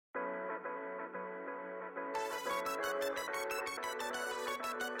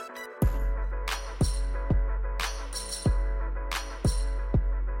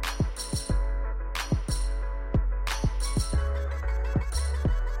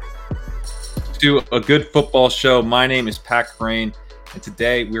To a good football show. My name is Pat Kerrane, and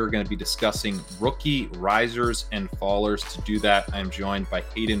today we're going to be discussing rookie risers and fallers. To do that, I'm joined by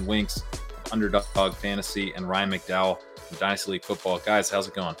Hayden Winks of Underdog Fantasy and Ryan McDowell from Dynasty League Football. Guys, how's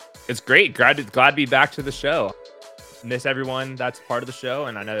it going? It's great. Glad to be back to the show. Miss everyone that's part of the show,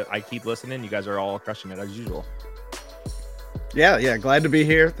 and I know I keep listening. You guys are all crushing it as usual. Yeah. Glad to be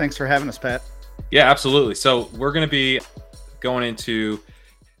here. Thanks for having us, Pat. Yeah, absolutely. So we're going to be going into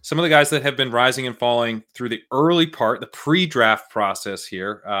some of the guys that have been rising and falling through the early part, the pre-draft process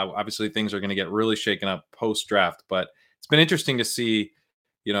here. Obviously, things are going to get really shaken up post-draft, but it's been interesting to see,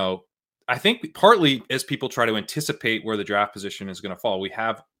 I think partly as people try to anticipate where the draft position is going to fall. We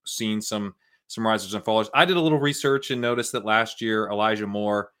have seen some risers and fallers. I did a little research and noticed that last year, Elijah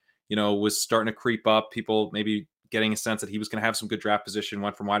Moore, was starting to creep up. People maybe getting a sense that he was going to have some good draft position,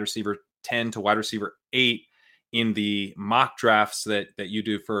 went from wide receiver 10 to wide receiver 8. In the mock drafts that you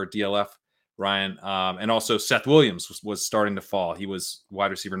do for DLF, Ryan, and also Seth Williams was starting to fall. He was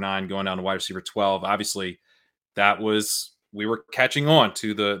wide receiver 9 going down to wide receiver 12. Obviously, we were catching on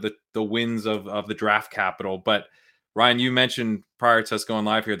to the wins of the draft capital. But Ryan, you mentioned prior to us going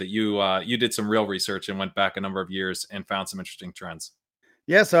live here that you did some real research and went back a number of years and found some interesting trends.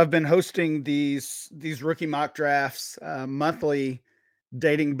 Yeah, so I've been hosting these rookie mock drafts monthly,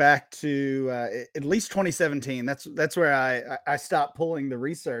 dating back to at least 2017. That's where I stopped pulling the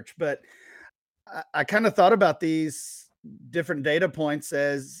research. But I kind of thought about these different data points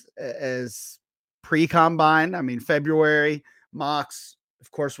as pre-combine. I mean, February mocks,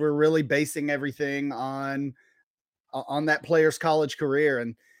 of course, we're really basing everything on that player's college career.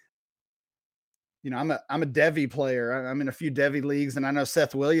 And I'm a Devy player. I'm in a few Devy leagues, and I know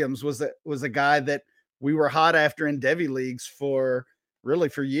Seth Williams was a guy that we were hot after in Devy leagues for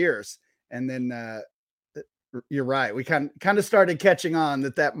years. And then you're right. We kind of started catching on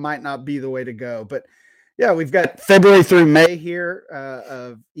that might not be the way to go. But yeah, we've got February through May here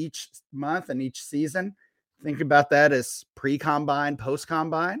of each month and each season. Think about that as pre-combine,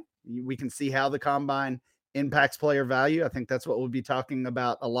 post-combine. We can see how the combine impacts player value. I think that's what we'll be talking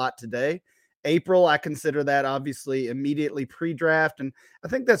about a lot today. April, I consider that obviously immediately pre-draft. And I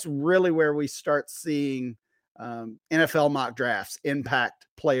think that's really where we start seeing NFL mock drafts impact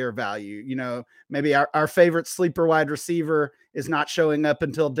player value. Maybe our favorite sleeper wide receiver is not showing up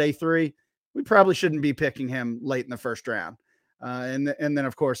until day 3. We probably shouldn't be picking him late in the first round. And then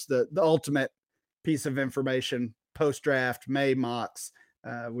of course the ultimate piece of information post draft May mocks.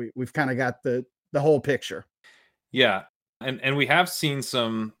 We've kind of got the whole picture. Yeah. And we have seen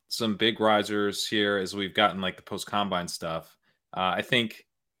some big risers here as we've gotten like the post combine stuff. I think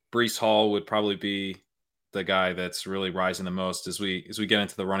Breece Hall would probably be the guy that's really rising the most as we get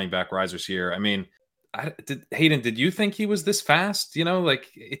into the running back risers here. I mean, Hayden, did you think he was this fast?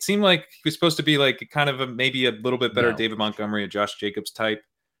 It seemed like he was supposed to be like kind of maybe a little bit better David Montgomery, a Josh Jacobs type,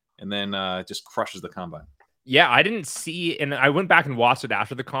 and then just crushes the combine. Yeah, I didn't see, and I went back and watched it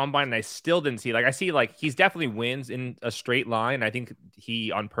after the combine, and I still didn't see. I see he's definitely wins in a straight line. I think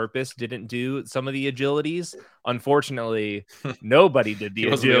he on purpose didn't do some of the agilities. Unfortunately, nobody did the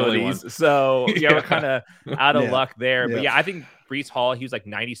agilities, so we're kind of out of luck there. Yeah. But yeah, I think Breece Hall, he was like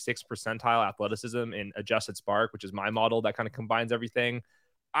 96th percentile athleticism in adjusted spark, which is my model that kind of combines everything.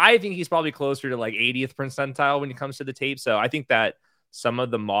 I think he's probably closer to like 80th percentile when it comes to the tape. So I think that some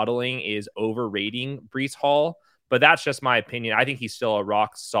of the modeling is overrating Breece Hall, but that's just my opinion. I think he's still a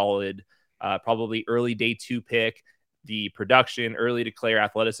rock solid, probably early day 2 pick. The production, early declare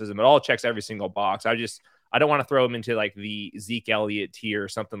athleticism, it all checks every single box. I don't want to throw him into like the Zeke Elliott tier or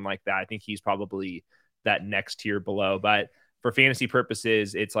something like that. I think he's probably that next tier below, but for fantasy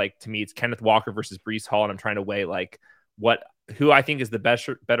purposes, it's like, to me, it's Kenneth Walker versus Breece Hall. And I'm trying to weigh like who I think is the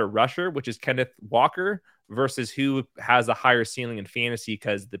better rusher, which is Kenneth Walker, versus who has a higher ceiling in fantasy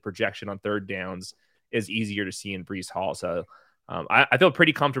because the projection on third downs is easier to see in Breece Hall. So I feel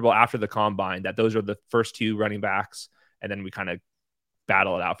pretty comfortable after the combine that those are the first 2 running backs, and then we kind of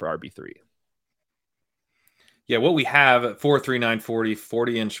battle it out for RB3. Yeah, what we have at 4.39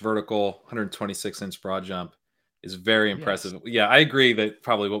 40-inch vertical, 126-inch broad jump is very impressive. Yes. Yeah, I agree that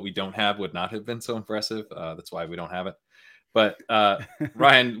probably what we don't have would not have been so impressive. That's why we don't have it. But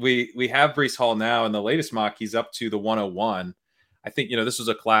Ryan, we have Breece Hall now. In the latest mock, he's up to the 101. I think, this was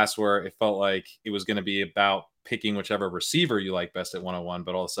a class where it felt like it was going to be about picking whichever receiver you like best at 101.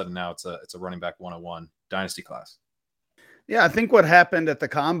 But all of a sudden now it's a running back 101 dynasty class. Yeah, I think what happened at the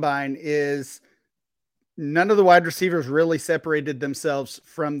combine is none of the wide receivers really separated themselves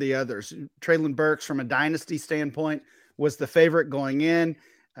from the others. Treylon Burks, from a dynasty standpoint, was the favorite going in.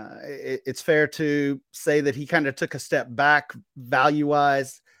 It's fair to say that he kind of took a step back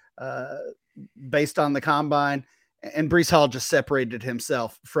value-wise based on the combine, and Breece Hall just separated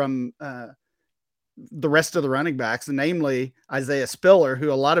himself from the rest of the running backs, namely Isaiah Spiller,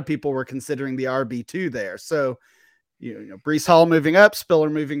 who a lot of people were considering the RB2 there. So, Breece Hall moving up, Spiller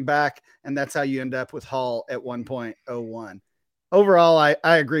moving back, and that's how you end up with Hall at 1.01. Overall,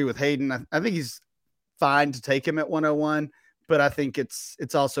 I agree with Hayden. I think he's fine to take him at 101, but I think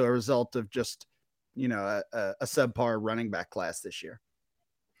it's also a result of just, a subpar running back class this year.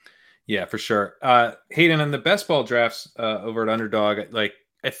 Yeah, for sure. Hayden, in the best ball drafts over at Underdog,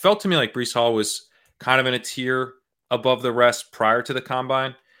 it felt to me like Breece Hall was kind of in a tier above the rest prior to the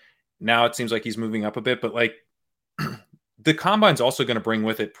combine. Now it seems like he's moving up a bit, but the combine's also going to bring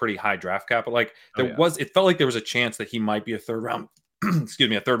with it pretty high draft capital. It felt like there was a chance that he might be a third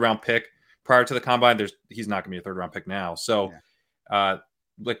round pick prior to the combine. He's not going to be a third round pick now. So,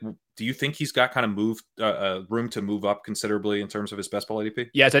 do you think he's got kind of room to move up considerably in terms of his best ball ADP?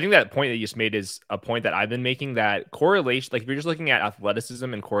 Yes, I think that point that you just made is a point that I've been making, that correlation, if you're just looking at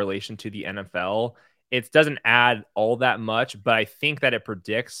athleticism and correlation to the NFL, it doesn't add all that much, but I think that it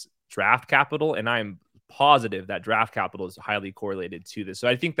predicts draft capital, and I'm positive that draft capital is highly correlated to this. So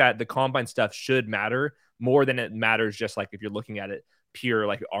I think that the combine stuff should matter more than it matters just if you're looking at it pure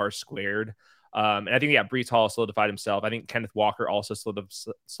R squared. And I think, Breece Hall solidified himself. I think Kenneth Walker also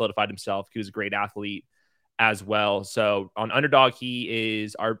solidified himself. He was a great athlete as well. So on Underdog, he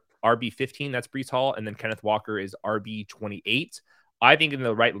is our RB15. That's Breece Hall. And then Kenneth Walker is RB28. I think in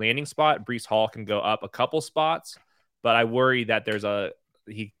the right landing spot, Breece Hall can go up a couple spots, but I worry that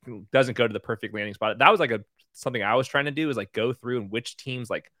he doesn't go to the perfect landing spot. That was something I was trying to do, is go through and which teams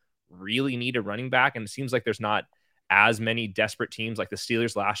really need a running back. And it seems like there's not as many desperate teams. The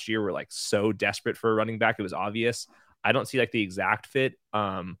Steelers last year were so desperate for a running back. It was obvious. I don't see the exact fit.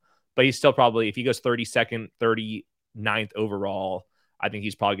 But he's still probably, if he goes 32nd, 39th overall, I think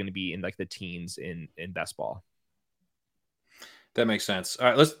he's probably going to be in the teens in best ball. That makes sense. All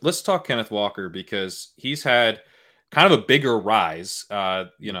right, let's talk Kenneth Walker, because he's had kind of a bigger rise.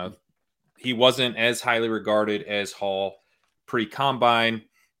 He wasn't as highly regarded as Hall pre-combine.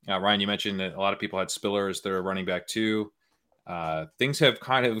 Ryan, you mentioned that a lot of people had Spiller as their running back too. Things have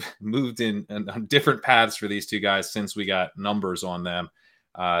kind of moved on different paths for these two guys since we got numbers on them.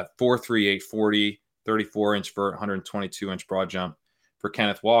 4.3, 840, 34-inch vert, 122-inch broad jump for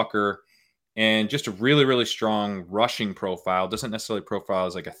Kenneth Walker. And just a really, really strong rushing profile. Doesn't necessarily profile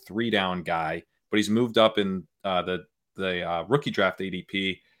as a 3-down guy, but he's moved up in the rookie draft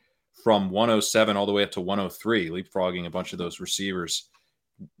ADP from 107 all the way up to 103, leapfrogging a bunch of those receivers.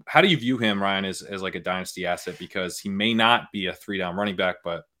 How do you view him, Ryan, as a dynasty asset? Because he may not be a 3-down running back,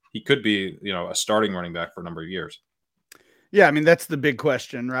 but he could be, a starting running back for a number of years. Yeah, I mean, that's the big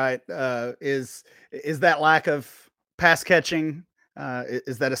question, right? Is that lack of pass catching?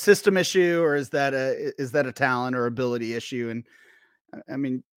 Is that a system issue, or is that a talent or ability issue? And I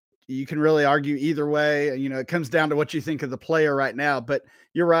mean, you can really argue either way. It comes down to what you think of the player right now. But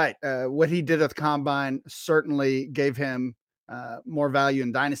you're right. What he did at the combine certainly gave him more value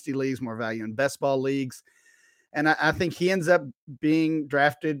in dynasty leagues, more value in best ball leagues. And I think he ends up being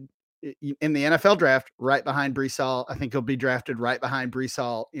drafted in the NFL draft right behind Breece Hall. I think he'll be drafted right behind Breece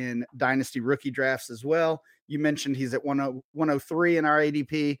Hall in dynasty rookie drafts as well. You mentioned he's at 103 in our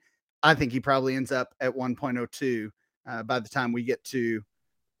ADP. I think he probably ends up at 1.02 by the time we get to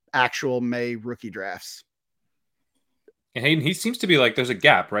actual May rookie drafts. And Hayden, he seems to be there's a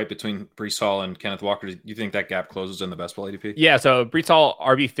gap, right, between Breece Hall and Kenneth Walker. Do you think that gap closes in the best ball ADP? Yeah, so Breece Hall,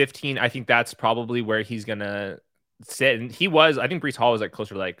 RB15, I think that's probably where he's going to sit. And I think Breece Hall was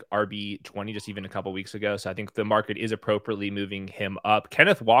closer to RB20 just even a couple weeks ago. So I think the market is appropriately moving him up.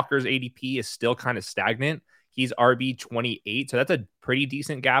 Kenneth Walker's ADP is still kind of stagnant. He's RB28, so that's a pretty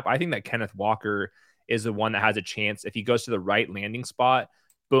decent gap. I think that Kenneth Walker is the one that has a chance. If he goes to the right landing spot,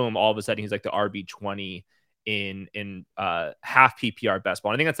 boom, all of a sudden he's the RB20 in half PPR best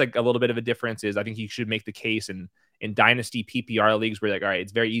ball. I think that's a little bit of a difference. Is I think he should make the case in dynasty PPR leagues where all right,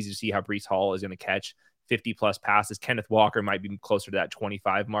 it's very easy to see how Breece Hall is going to catch 50 plus passes. Kenneth Walker might be closer to that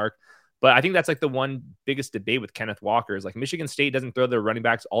 25 mark. But I think that's the one biggest debate with Kenneth Walker is Michigan State doesn't throw their running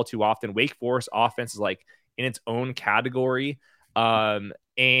backs all too often. Wake Forest offense is in its own category. And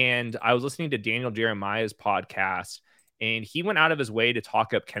I was listening to Daniel Jeremiah's podcast, and he went out of his way to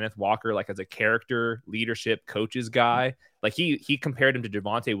talk up Kenneth Walker as a character, leadership, coaches guy. He compared him to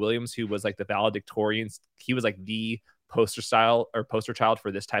Javonte Williams, who was the valedictorian. He was the poster child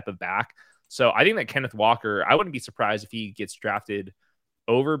for this type of back. So I think that Kenneth Walker, I wouldn't be surprised if he gets drafted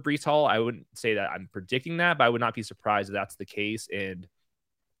over Breece Hall. I wouldn't say that I'm predicting that, but I would not be surprised if that's the case. And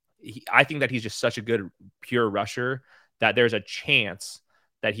I think that he's just such a good pure rusher that there's a chance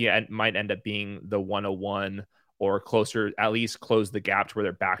that he might end up being the 101 or closer, at least close the gap to where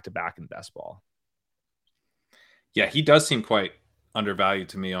they're back-to-back in best ball. Yeah, he does seem quite undervalued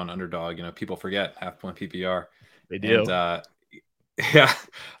to me on Underdog. People forget half-point PPR. They do. And, yeah,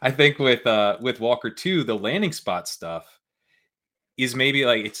 I think with Walker too, the landing spot stuff is maybe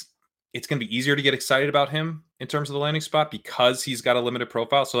like it's going to be easier to get excited about him in terms of the landing spot because he's got a limited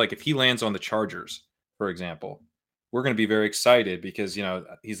profile. So like if he lands on the Chargers, for example, we're going to be very excited because,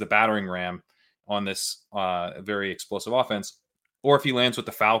 he's the battering ram on this very explosive offense. Or if he lands with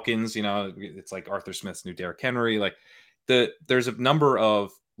the Falcons, it's like Arthur Smith's new Derrick Henry. Like there's a number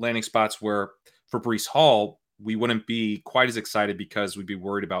of landing spots where for Breece Hall, we wouldn't be quite as excited because we'd be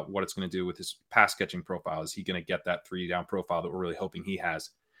worried about what it's going to do with his pass catching profile. Is he going to get that 3-down profile that we're really hoping he has?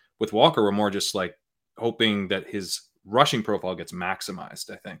 With Walker, we're more just like hoping that his rushing profile gets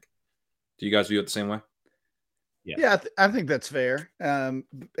maximized, I think. Do you guys view it the same way? Yeah, I think that's fair. And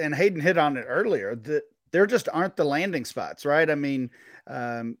Hayden hit on it earlier. There just aren't the landing spots, right? I mean,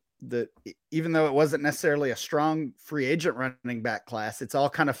 even though it wasn't necessarily a strong free agent running back class, it's all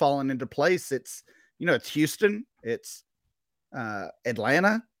kind of fallen into place. It's Houston, it's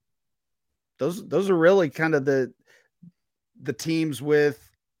Atlanta. Those are really kind of the teams with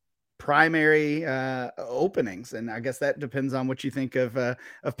primary openings, and I guess that depends on what you think of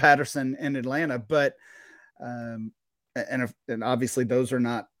Patterson in Atlanta. But and obviously those are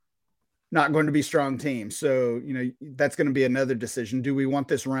not going to be strong teams. So that's going to be another decision. Do we want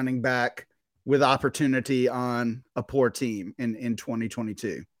this running back with opportunity on a poor team in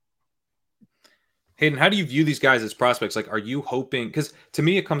 2022? Hayden, how do you view these guys as prospects? Like, are you hoping, because to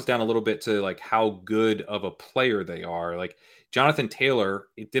me, it comes down a little bit to like how good of a player they are. Like Jonathan Taylor,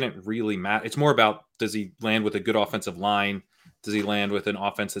 it didn't really matter. It's more about, does he land with a good offensive line? Does he land with an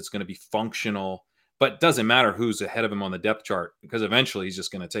offense that's going to be functional? But it doesn't matter who's ahead of him on the depth chart because eventually he's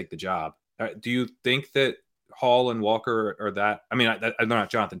just going to take the job. Do you think that Hall and Walker are that? I mean, they're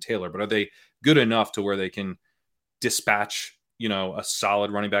not Jonathan Taylor, but are they good enough to where they can dispatch a solid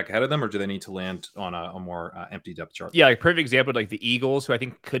running back ahead of them, or do they need to land on a more empty depth chart? Yeah, like perfect example, like the Eagles, who I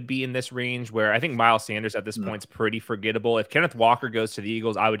think could be in this range, where I think Miles Sanders at this point is pretty forgettable. If Kenneth Walker goes to the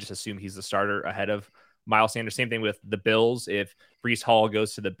Eagles, I would just assume he's the starter ahead of Miles Sanders. Same thing with the Bills. If Breece Hall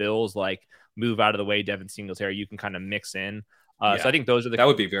goes to the Bills, like move out of the way, Devin Singletary, you can kind of mix in. So I think those are that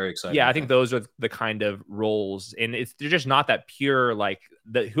would be very exciting. Yeah, I think those are the kind of roles, and they're just not that pure. Like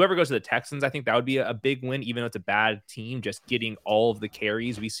whoever goes to the Texans, I think that would be a big win, even though it's a bad team. Just getting all of the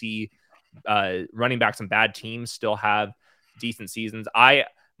carries, we see running backs on bad teams still have decent seasons.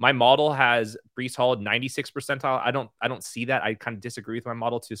 My model has Breece Hall 96th percentile. I don't see that. I kind of disagree with my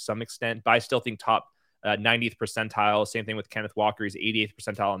model to some extent, but I still think top 90th percentile. Same thing with Kenneth Walker. He's 88th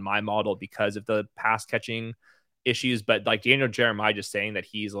percentile in my model because of the pass catching issues. But like Daniel Jeremiah just saying that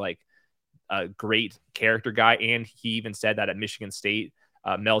he's like a great character guy, and he even said that at Michigan State,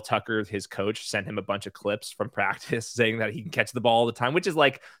 Mel Tucker, his coach, sent him a bunch of clips from practice saying that he can catch the ball all the time, which is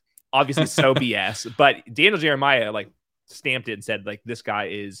like obviously so BS. But Daniel Jeremiah like stamped it and said like this guy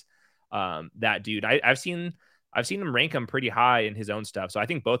is that dude. I've seen him rank him pretty high in his own stuff. So I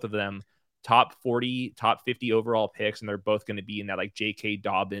think both of them top 40, top 50 overall picks, and they're both going to be in that like J.K.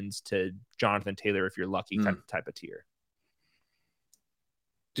 Dobbins to Jonathan Taylor, if you're lucky, kind of type of tier.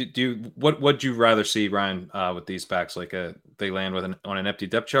 What would you rather see, Ryan, with these backs? Like they land on an empty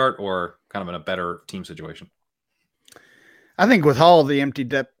depth chart, or kind of in a better team situation? I think with Hall, the empty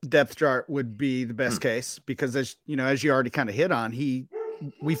depth chart would be the best case because as you already kind of hit on,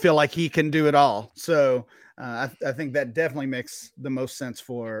 we feel like he can do it all. So I think that definitely makes the most sense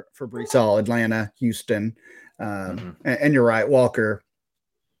for Breece Hall, Atlanta, Houston, and you're right, Walker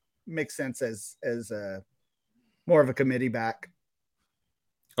makes sense as more of a committee back.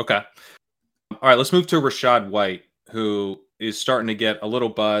 Okay, all right. Let's move to Rachaad White, who is starting to get a little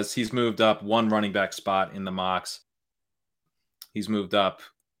buzz. He's moved up one running back spot in the mocks. He's moved up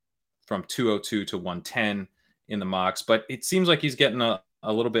from 202 to 110 in the mocks, but it seems like he's getting a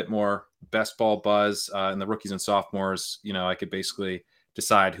little bit more best ball buzz in the rookies and sophomores. I could basically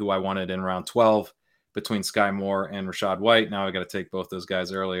decide who I wanted in round 12 between Skyy Moore and Rachaad White. Now I got to take both those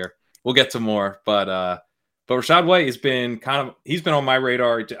guys earlier. We'll get to more, but Rachaad White has been he's been on my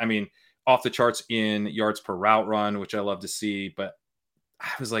radar. I mean, off the charts in yards per route run, which I love to see, but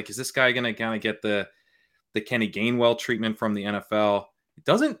I was like, is this guy going to kind of get the Kenny Gainwell treatment from the NFL? It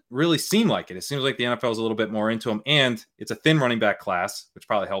doesn't really seem like it. It seems like the NFL is a little bit more into him, and it's a thin running back class, which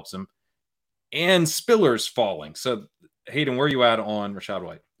probably helps him. And Spiller's falling. So, Hayden, where are you at on Rachaad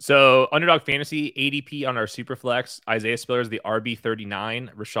White? So, Underdog Fantasy, ADP on our Superflex, Isaiah Spiller is the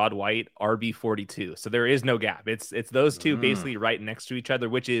RB39, Rachaad White, RB42. So, there is no gap. It's those two basically right next to each other,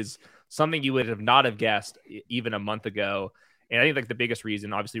 which is something you would have not have guessed even a month ago. And I think like the biggest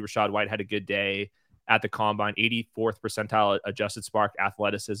reason, obviously, Rachaad White had a good day at the combine, 84th percentile adjusted spark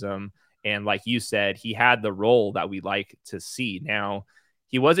athleticism. And like you said, he had the role that we like to see. Now,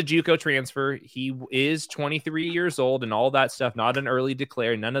 he was a JUCO transfer. He is 23 years old and all that stuff, not an early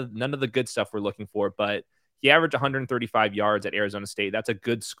declare, none of the good stuff we're looking for, but he averaged 135 yards at Arizona State. That's a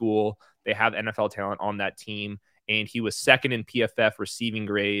good school. They have NFL talent on that team. And he was second in PFF receiving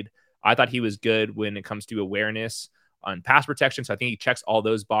grade. I thought he was good when it comes to awareness on pass protection. So I think he checks all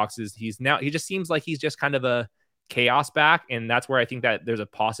those boxes. He just seems like he's just kind of a chaos back. And that's where I think that there's a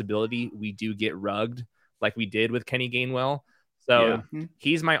possibility we do get rugged like we did with Kenny Gainwell. So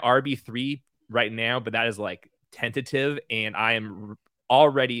he's my RB3 right now, but that is like tentative. And I am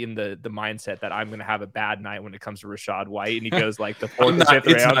already in the mindset that I'm going to have a bad night when it comes to Rachaad White. And he goes like the fourth or fifth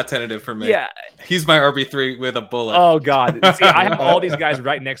round. It's not tentative for me. Yeah. He's my RB3 with a bullet. Oh God. See, I have all these guys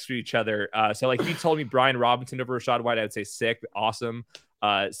right next to each other. So like if you told me Brian Robinson over Rachaad White, I would say sick, awesome.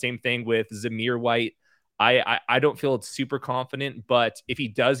 Same thing with Zamir White. I don't feel super confident, but if he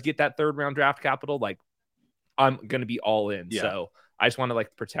does get that third round draft capital, like I'm going to be all in. Yeah. So I just want to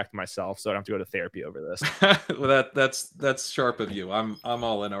like protect myself so I don't have to go to therapy over this. Well, that's sharp of you. I'm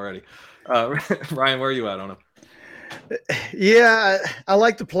all in already. Ryan, where are you at on him? Yeah, I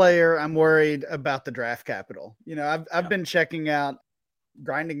like the player. I'm worried about the draft capital. You know, I've been checking out,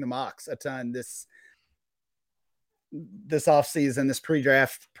 grinding the mocks a ton this offseason, this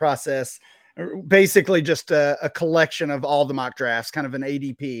pre-draft process, basically just a collection of all the mock drafts, kind of an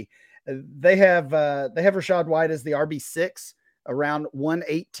ADP. They have Rachaad White as the RB6, around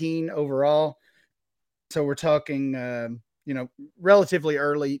 118 overall. So we're talking, relatively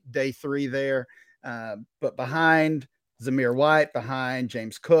early day 3 there. But behind Zamir White, behind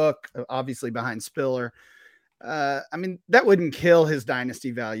James Cook, obviously behind Spiller. I mean, that wouldn't kill his dynasty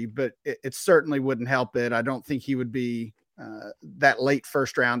value, but it certainly wouldn't help it. I don't think he would be that late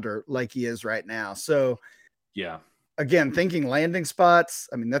first rounder like he is right now. So, yeah. Again, thinking landing spots.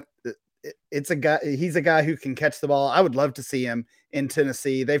 I mean, he's a guy who can catch the ball. I would love to see him in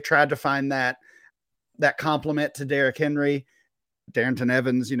Tennessee. They've tried to find that complement to Derrick Henry. Darrington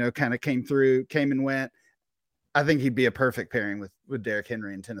Evans, kind of came and went. I think he'd be a perfect pairing with Derrick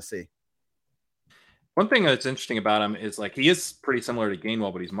Henry in Tennessee. One thing that's interesting about him is like he is pretty similar to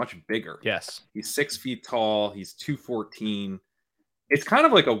Gainwell, but he's much bigger. Yes. He's 6 feet tall. He's 214. It's kind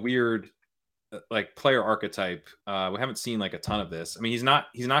of like a weird like player archetype. We haven't seen like a ton of this. I mean, he's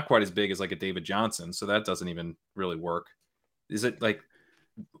not quite as big as like a David Johnson, so that doesn't even really work. Is it like,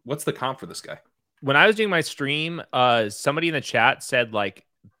 what's the comp for this guy? When I was doing my stream, somebody in the chat said like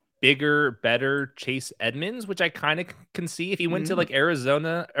bigger, better Chase Edmonds, which I kind of can see. If he went to like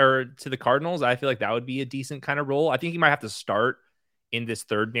Arizona or to the Cardinals, I feel like that would be a decent kind of role. I think he might have to start in this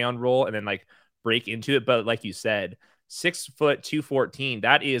third down role and then like break into it. But like you said, 6 foot 214,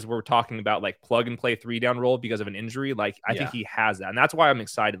 that is, we're talking about like plug and play 3-down role because of an injury. Like I think he has that. And that's why I'm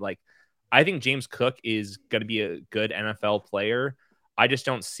excited. Like I think James Cook is going to be a good NFL player. I just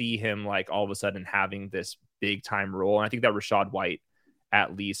don't see him like all of a sudden having this big time role. And I think that Rachaad White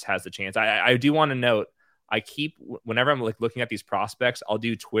at least has the chance. I do want to note, whenever I'm like looking at these prospects, I'll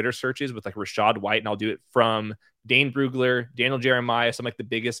do Twitter searches with like Rachaad White, and I'll do it from Dane Brugler, Daniel Jeremiah, some like the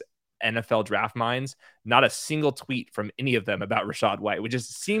biggest NFL draft minds. Not a single tweet from any of them about Rachaad White, which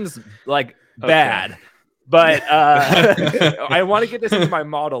just seems like bad. But I want to get this into my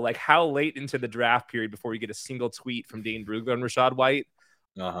model, like how late into the draft period before we get a single tweet from Dane Brugler and Rachaad White.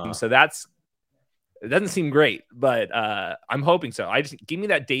 So it doesn't seem great, but I'm hoping so. I just give me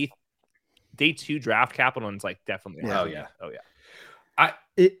that day 2 draft capital, and it's like definitely. Oh yeah.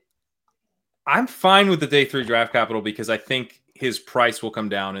 I'm fine with the day 3 draft capital because I think his price will come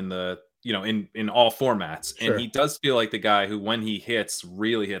down in the in all formats. Sure. And he does feel like the guy who, when he hits,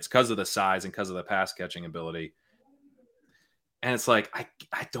 really hits because of the size and because of the pass catching ability. And it's like,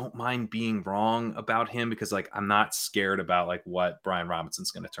 I don't mind being wrong about him because like, I'm not scared about like what Brian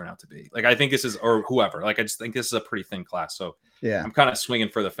Robinson's going to turn out to be. Like, I think this is, or whoever, like, I just think this is a pretty thin class. So yeah, I'm kind of swinging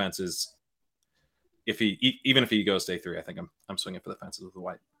for the fences. Even if he goes day 3, I think I'm swinging for the fences with the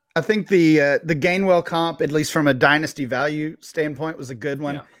White. I think the Gainwell comp, at least from a dynasty value standpoint, was a good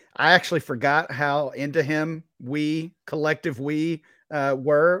one. Yeah. I actually forgot how into him we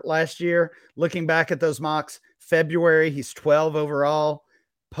were last year. Looking back at those mocks, February, he's 12 overall.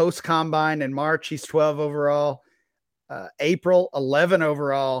 post combine in March, he's 12 overall, April, 11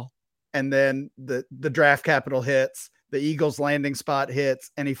 overall. And then the draft capital hits, the Eagles landing spot hits,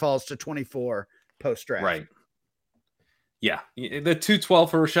 and he falls to 24 post draft. Right. Yeah. The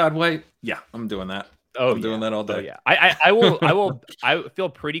 212 for Rachaad White. Yeah, I'm doing that. I'm doing that all day. Oh, yeah. I feel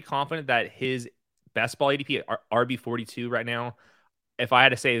pretty confident that his best ball ADP RB42 right now. If I had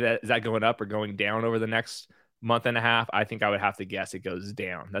to say that, is that going up or going down over the next month and a half? I think I would have to guess it goes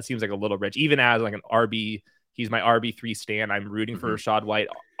down. That seems like a little rich, even as like an RB. He's my RB3 stand. I'm rooting for Rachaad White.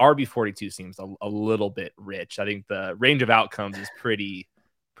 RB42 seems a little bit rich. I think the range of outcomes is pretty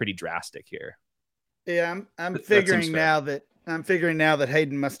drastic here. Yeah, I'm figuring now that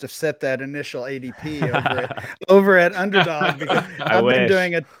Hayden must have set that initial ADP over at Underdog, because I've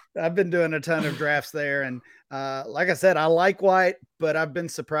been doing a ton of drafts there, and like I said, I like White, but I've been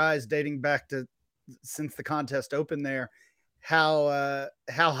surprised dating back to since the contest opened there how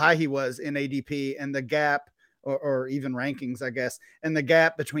high he was in ADP, and the gap or even rankings, I guess, and the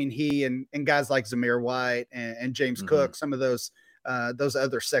gap between he and guys like Zamir White and James Cook, some of those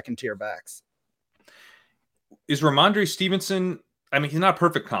other second tier backs. Is Ramondre Stevenson, I mean, he's not a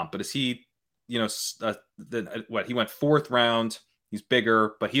perfect comp, but is he, he went 4th round. He's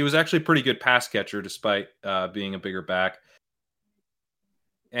bigger, but he was actually a pretty good pass catcher despite being a bigger back.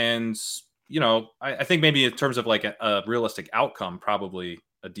 And, I think maybe in terms of like a realistic outcome, probably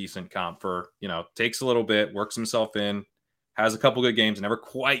a decent comp for, takes a little bit, works himself in, has a couple good games, never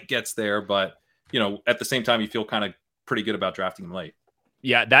quite gets there. But, at the same time, you feel kind of pretty good about drafting him late.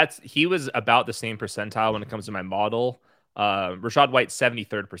 Yeah, he was about the same percentile when it comes to my model. Rachaad White,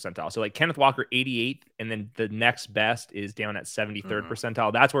 73rd percentile. So like Kenneth Walker, 88th, and then the next best is down at 73rd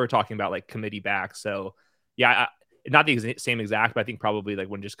percentile. That's where we're talking about like committee back. So yeah, not the same exact, but I think probably like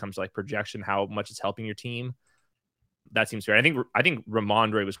when it just comes to like projection, how much it's helping your team. That seems fair. I think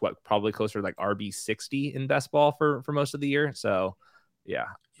Ramondre was probably closer to like RB60 in best ball for most of the year. So yeah,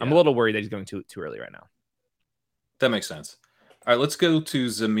 I'm a little worried that he's going too early right now. That makes sense. All right, let's go to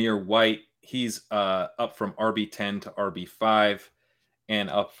Zamir White. He's up from RB10 to RB5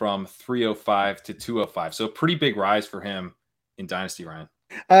 and up from 305 to 205. So a pretty big rise for him in Dynasty, Ryan.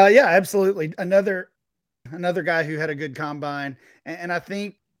 Yeah, absolutely. Another guy who had a good combine. And I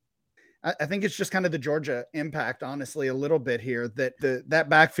think it's just kind of the Georgia impact, honestly, a little bit here, that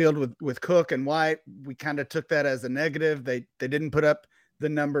backfield with Cook and White, we kind of took that as a negative. They didn't put up the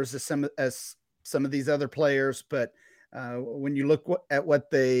numbers as some of these other players, but when you look at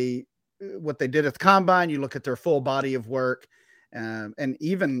what they did at the combine, you look at their full body of work, and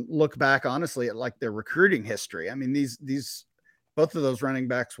even look back honestly at like their recruiting history. I mean, these both of those running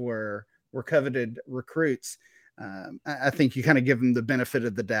backs were coveted recruits. I think you kind of give them the benefit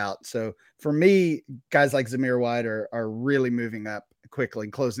of the doubt. So for me, guys like Zamir White are really moving up quickly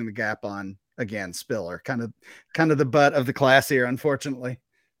and closing the gap on, again, Spiller, kind of the butt of the class here, unfortunately.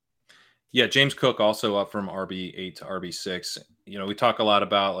 Yeah, James Cook also up from RB8 to RB6. We talk a lot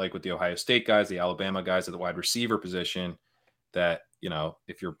about like with the Ohio State guys, the Alabama guys at the wide receiver position, that,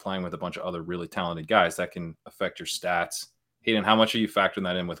 if you're playing with a bunch of other really talented guys, that can affect your stats. Hayden, how much are you factoring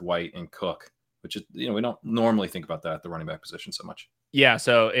that in with White and Cook? Which is, we don't normally think about that at the running back position so much. Yeah,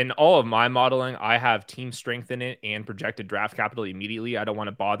 so in all of my modeling, I have team strength in it and projected draft capital immediately. I don't want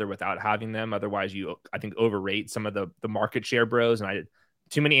to bother without having them. Otherwise, I think, overrate some of the market share bros. And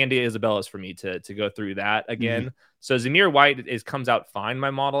too many Andy Isabellas for me to go through that again. So Zamir White comes out fine, my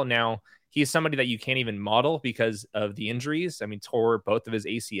model. Now, he's somebody that you can't even model because of the injuries. I mean, tore both of his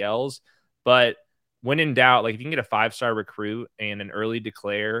ACLs. But when in doubt, like if you can get a 5-star recruit and an early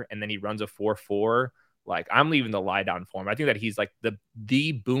declare, and then he runs a 4.4, like I'm leaving the lie down for him. I think that he's like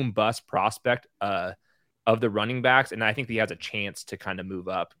the boom bust prospect of the running backs. And I think he has a chance to kind of move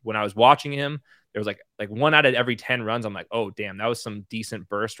up. When I was watching him, there was like 1 out of every 10 runs. I'm like, oh, damn, that was some decent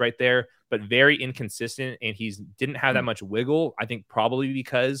burst right there, but very inconsistent. And didn't have that much wiggle. I think probably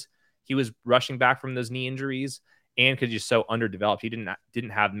because he was rushing back from those knee injuries and because he's so underdeveloped. He didn't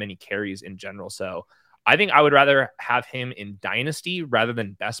have many carries in general. So I think I would rather have him in Dynasty rather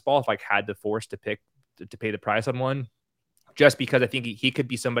than best ball if I had the force to pick to pay the price on one, just because I think he could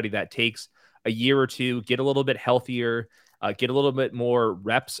be somebody that takes a year or two, get a little bit healthier, get a little bit more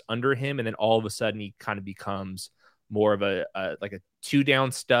reps under him, and then all of a sudden he kind of becomes more of a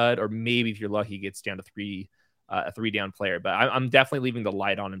 2-down stud, or maybe if you're lucky, he gets down to a 3-down player. But I'm definitely leaving the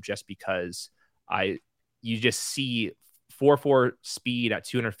light on him just because you just see 4.4 speed at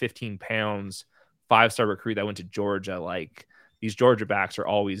 215 pounds, 5-star recruit that went to Georgia. Like, these Georgia backs are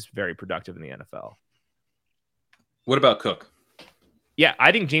always very productive in the NFL. What about Cook? Yeah,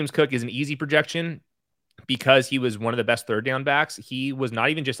 I think James Cook is an easy projection. because he was one of the best third down backs, he was not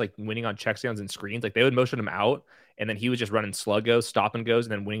even just like winning on checkdowns and screens. Like they would motion him out, and then he was just running slug goes, stop and goes,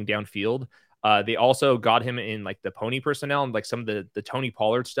 and then winning downfield. They also got him in like the pony personnel and like some of the Tony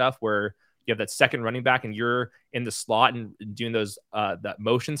Pollard stuff where you have that second running back and you're in the slot and doing those that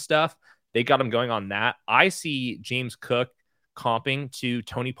motion stuff. They got him going on that. I see James Cook comping to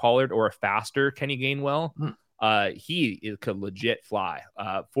Tony Pollard or a faster Kenny Gainwell. He could legit fly.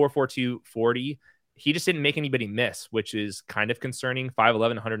 4.42 40. He just didn't make anybody miss, which is kind of concerning. 5'11",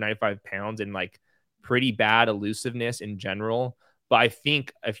 195 pounds, and like pretty bad elusiveness in general. But I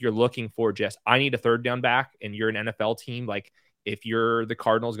think if you're looking for just, I need a third down back and you're an NFL team, like if you're the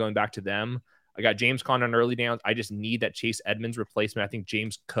Cardinals going back to them, I got James Conner on early downs. I just need that Chase Edmonds replacement. I think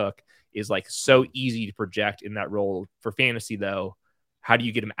James Cook is like so easy to project in that role. For fantasy though, how do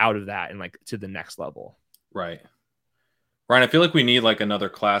you get him out of that and like to the next level? Right. Ryan, I feel like we need like another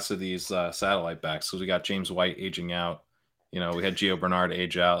class of these satellite backs because we got James White aging out. You know, we had Gio Bernard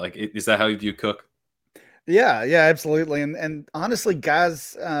age out. Like, is that how you view Cook? Yeah, absolutely. And honestly,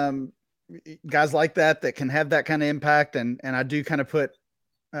 guys like that can have that kind of impact. And I do kind of put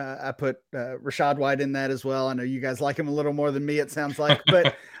Rachaad White in that as well. I know you guys like him a little more than me, it sounds like,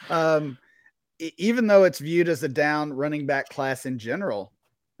 but even though it's viewed as a down running back class in general,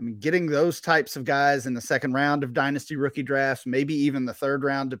 I mean, getting those types of guys in the second round of dynasty rookie drafts, maybe even the third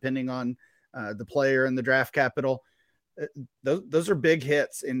round, depending on the player and the draft capital, those are big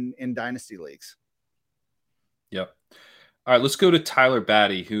hits in dynasty leagues. Yep. All right, let's go to Tyler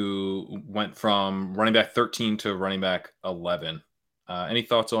Badie, who went from running back 13 to running back 11. Any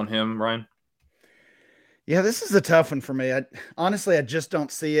thoughts on him, Ryan? Yeah, this is a tough one for me. Honestly, I just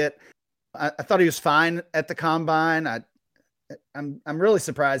don't see it. I thought he was fine at the combine. I'm really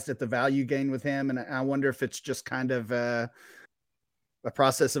surprised at the value gain with him, and I wonder if it's just kind of a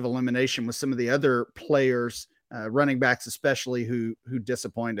process of elimination with some of the other players, running backs especially, who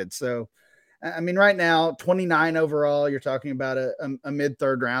disappointed. So, I mean, right now, 29 overall. You're talking about a mid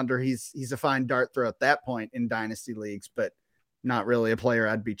third rounder. He's a fine dart throw at that point in dynasty leagues, but not really a player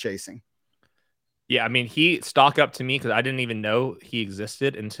I'd be chasing. Yeah, I mean, he stock up to me because I didn't even know he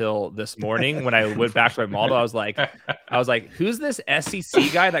existed until this morning when I went back to my model. I was like, who's this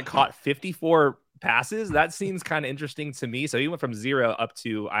SEC guy that caught 54 passes? That seems kind of interesting to me. So he went from 0 up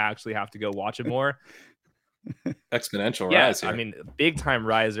to I actually have to go watch him more. Exponential rise here. I mean, big time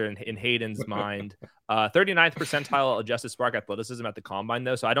riser in Hayden's mind. 39th percentile adjusted spark athleticism at the combine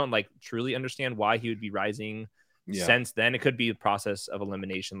though, so I don't like truly understand why he would be rising since then. It could be a process of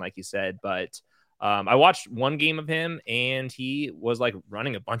elimination, like you said, but. I watched one game of him and he was like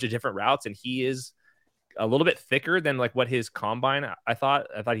running a bunch of different routes, and he is a little bit thicker than like what his combine. I thought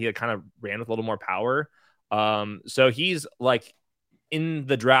he had kind of ran with a little more power. So he's like in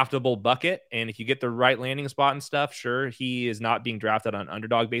the draftable bucket. And if you get the right landing spot and stuff, sure. He is not being drafted on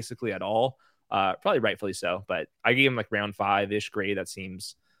Underdog basically at all. Probably rightfully so, but I gave him like round 5-ish grade. That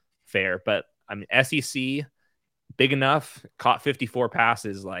seems fair, but I mean, SEC, big enough, caught 54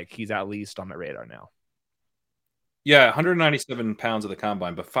 passes. Like he's at least on my radar now. Yeah, 197 pounds of the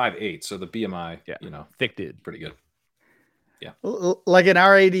combine, but 5'8". So the BMI, thick dude, pretty good. Yeah, like in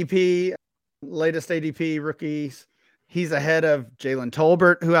our ADP, latest ADP rookies, he's ahead of Jalen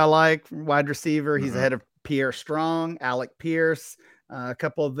Tolbert, who I like, wide receiver. He's ahead of Pierre Strong, Alec Pierce, a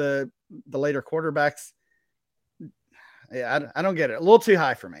couple of the later quarterbacks. Yeah, I don't get it. A little too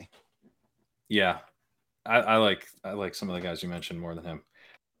high for me. Yeah. I like some of the guys you mentioned more than him.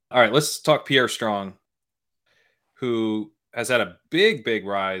 All right, let's talk Pierre Strong, who has had a big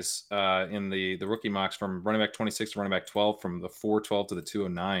rise in the rookie mocks from running back 26 to running back 12, from the 412 to the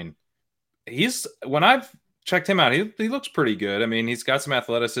 209. When I've checked him out, he looks pretty good. I mean, he's got some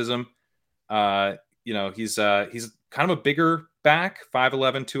athleticism. He's kind of a bigger back,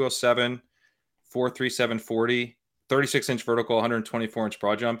 5'11", 207, 4.37 40, 36-inch vertical, 124-inch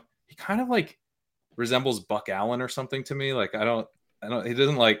broad jump. He kind of like resembles Buck Allen or something to me. Like I don't he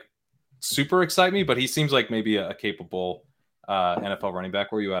doesn't like super excite me, but he seems like maybe a capable NFL running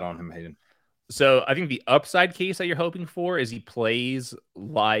back. Where are you at on him, Hayden? So I think the upside case that you're hoping for is he plays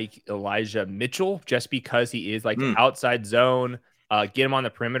like Elijah Mitchell, just because he is like outside zone, get him on the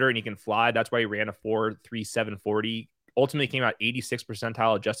perimeter and he can fly. That's why he ran a 4.37 40. Ultimately came out 86th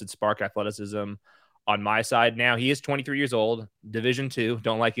percentile adjusted spark athleticism on my side. Now he is 23 years old, Division II.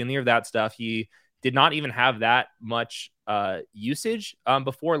 Don't like any of that stuff. He did not even have that much usage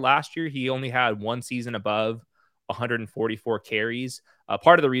before last year. He only had one season above 144 carries.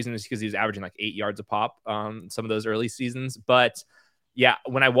 Part of the reason is because he was averaging like 8 yards a pop some of those early seasons. But yeah,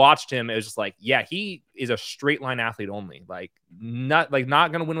 when I watched him, it was just like, yeah, he is a straight line athlete only. Not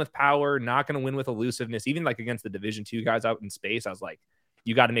going to win with power, not going to win with elusiveness. Even like against the Division II guys out in space, I was like,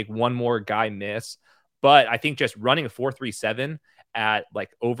 you got to make one more guy miss. But I think just running a 4.37 at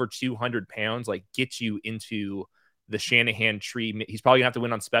like over 200 pounds, like gets you into the Shanahan tree. He's probably gonna have to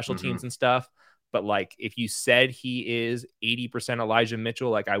win on special teams and stuff. But like, if you said he is 80% Elijah Mitchell,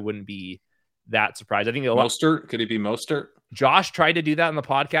 like I wouldn't be that surprised. I think Mostert, could he be Mostert? Josh tried to do that on the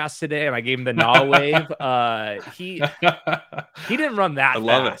podcast today, and I gave him the gnaw wave. He didn't run that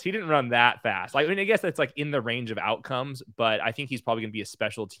fast. He didn't run that fast. Like, I mean, I guess that's like in the range of outcomes, but I think he's probably going to be a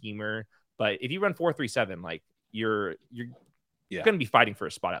special teamer. But if you run 4.37, like you're going to be fighting for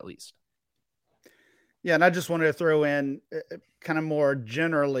a spot at least. Yeah, and I just wanted to throw in kind of more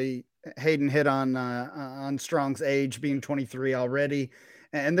generally. Hayden hit on Strong's age being 23 already,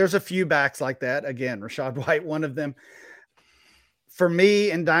 and there's a few backs like that. Again, Rachaad White, one of them. For me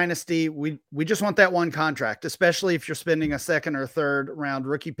in Dynasty, we just want that one contract, especially if you're spending a second or third round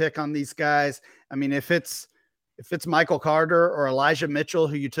rookie pick on these guys. I mean, if it's Michael Carter or Elijah Mitchell,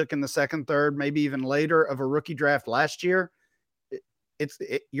 who you took in the second, third, maybe even later of a rookie draft last year,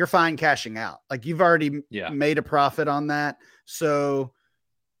 you're fine cashing out. Like you've already made a profit on that. So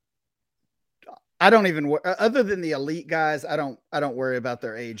I don't even, other than the elite guys, I don't worry about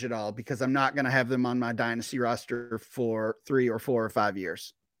their age at all because I'm not going to have them on my Dynasty roster for 3 or 4 or 5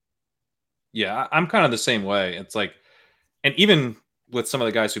 years. Yeah, I'm kind of the same way. It's like, and even with some of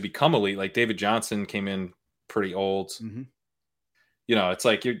the guys who become elite, like David Johnson came in pretty old. Mm-hmm. You know, it's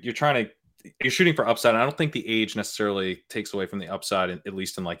like you're shooting for upside. I don't think the age necessarily takes away from the upside, at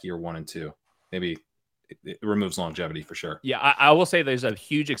least in like year 1 and 2. Maybe it removes longevity for sure. Yeah, I will say there's a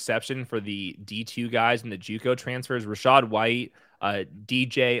huge exception for the D2 guys and the JUCO transfers. Rachaad White,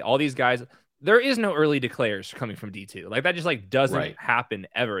 DJ, all these guys. There is no early declares coming from D2. Like that just like doesn't happen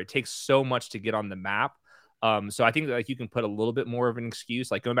ever. It takes so much to get on the map. So I think like you can put a little bit more of an excuse.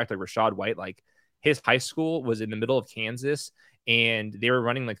 Like going back to Rachaad White, like his high school was in the middle of Kansas, and they were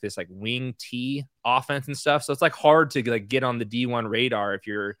running like this like wing T offense and stuff. So it's like hard to like get on the D1 radar if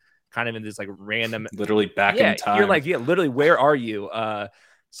you're kind of in this like random, literally back in time. You're like, literally, where are you?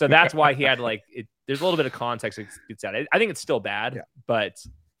 So that's why he had like there's a little bit of context. It's at. I think it's still bad, but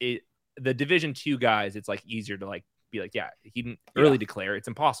the Division II guys, it's like easier to like be like, he didn't early declare. It's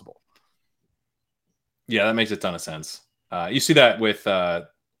impossible. Yeah, that makes a ton of sense. You see that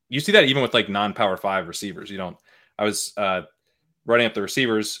even with like non-Power 5 receivers. I was running up the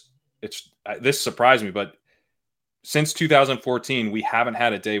receivers. This surprised me, but since 2014, we haven't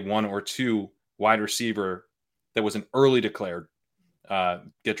had a day 1 or 2 wide receiver that was an early declared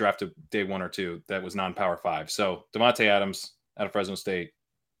get drafted day 1 or 2 that was non-Power 5. So Devontae Adams out of Fresno State,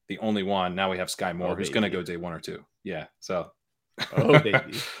 the only one. Now we have Skyy Moore, who's going to go day 1 or 2. Yeah, so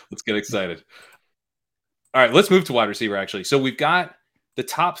let's get excited. All right, let's move to wide receiver, actually. So we've got the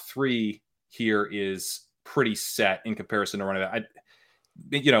top 3 here is pretty set in comparison to running back.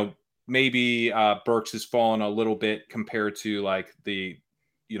 Maybe Burks has fallen a little bit compared to like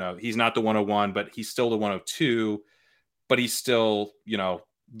he's not the 101, but he's still the 102, but he's still,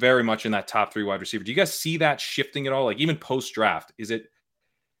 very much in that top 3 wide receiver. Do you guys see that shifting at all? Like even post draft,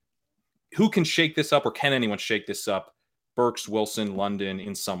 who can shake this up or can anyone shake this up? Burks, Wilson, London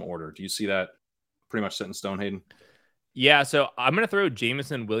in some order. Do you see that pretty much set in stone, Hayden? Yeah, so I'm going to throw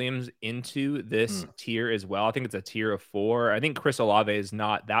Jameson Williams into this tier as well. I think it's a tier of 4. I think Chris Olave is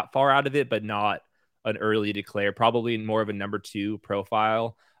not that far out of it, but not an early declare, probably more of a number 2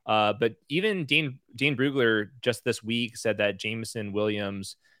 profile. But even Dane Brugler just this week said that Jameson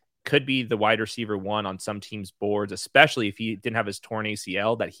Williams could be the wide receiver 1 on some teams' boards, especially if he didn't have his torn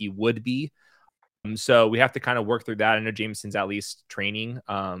ACL, that he would be. So we have to kind of work through that. I know Jameson's at least training.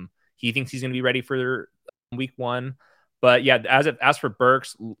 He thinks he's going to be ready for week 1. But yeah, as for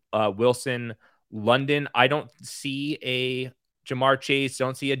Burks, Wilson, London, I don't see a Jamar Chase,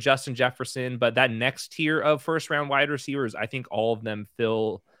 don't see a Justin Jefferson, but that next tier of first round wide receivers, I think all of them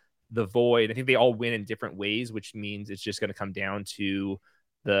fill the void. I think they all win in different ways, which means it's just going to come down to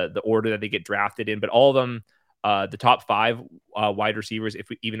the order that they get drafted in. But all of them, the top 5 wide receivers,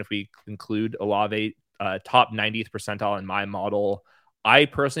 even if we include Olave, top 90th percentile in my model. I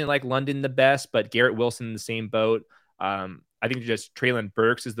personally like London the best, but Garrett Wilson in the same boat. I think just Treylon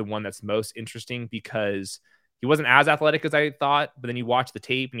Burks is the one that's most interesting because he wasn't as athletic as I thought, but then you watch the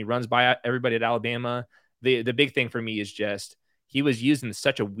tape and he runs by everybody at Alabama. The big thing for me is just he was used in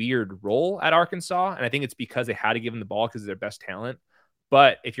such a weird role at Arkansas, and I think it's because they had to give him the ball because of their best talent.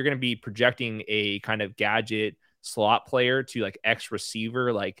 But if you're going to be projecting a kind of gadget slot player to like X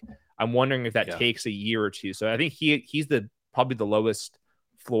receiver, like I'm wondering if that takes a year or 2. So I think he's the probably the lowest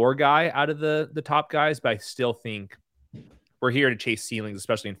floor guy out of the top guys, but I still think we're here to chase ceilings,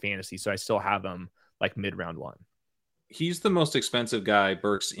 especially in fantasy. So I still have him like mid round 1. He's the most expensive guy,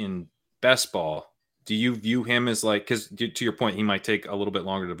 Burks, in best ball. Do you view him as like, because to your point, he might take a little bit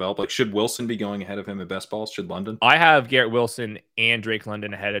longer to develop. Like, should Wilson be going ahead of him at best ball? Should London? I have Garrett Wilson and Drake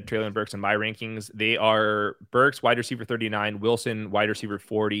London ahead of Treylon Burks in my rankings. They are Burks, wide receiver 39, Wilson, wide receiver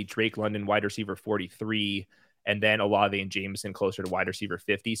 40, Drake London, wide receiver 43, and then Olave and Jameson closer to wide receiver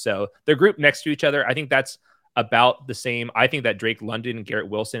 50. So they're grouped next to each other. I think that's about the same. I think that Drake London and Garrett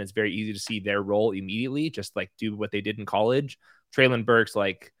Wilson, it's very easy to see their role immediately, just like do what they did in college. Treylon Burks,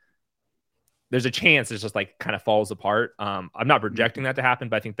 like, there's a chance it's just like kind of falls apart. I'm not projecting that to happen,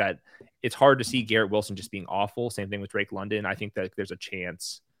 but I think that it's hard to see Garrett Wilson just being awful. Same thing with Drake London. I think that there's a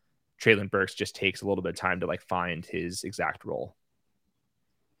chance Treylon Burks just takes a little bit of time to like find his exact role.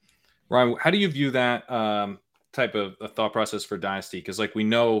 Ryan, how do you view that type of a thought process for Dynasty? Because like we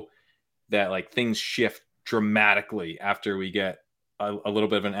know that like things shift dramatically after we get a little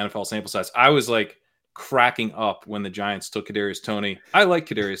bit of an NFL sample size. I was like cracking up when the Giants took Kadarius Toney. I like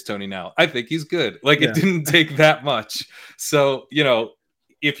Kadarius Toney now. I think he's good. Like it didn't take that much. So, you know,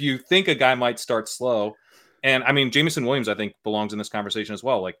 if you think a guy might start slow, and I mean, Jameson Williams, I think belongs in this conversation as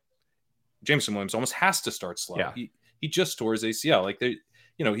well. Like Jameson Williams almost has to start slow. Yeah. He just tore his ACL. Like they,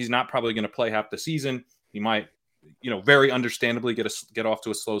 you know, he's not probably going to play half the season. He might, you know, very understandably get off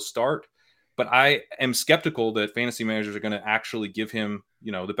to a slow start. But I am skeptical that fantasy managers are going to actually give him,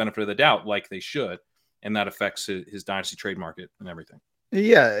 you know, the benefit of the doubt like they should. And that affects his dynasty trade market and everything.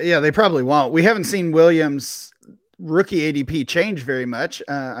 Yeah, they probably won't. We haven't seen Williams' rookie ADP change very much.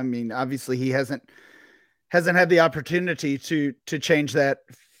 I mean, obviously he hasn't had the opportunity to change that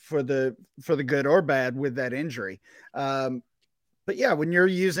for the good or bad with that injury. But yeah, when you're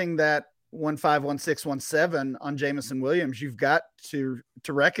using that 1.5, 1.6, 1.7 on Jameson Williams, you've got to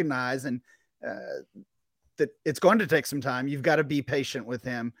recognize and that it's going to take some time. You've got to be patient with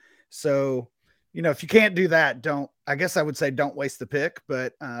him. So, you know, if you can't do that, don't waste the pick,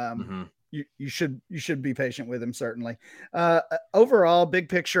 but you should be patient with him. Certainly. Overall, big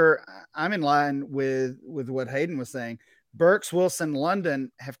picture, I'm in line with what Hayden was saying. Burks, Wilson,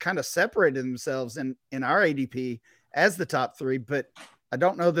 London have kind of separated themselves in our ADP as the top 3, but I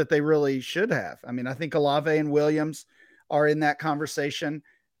don't know that they really should have. I mean, I think Olave and Williams are in that conversation.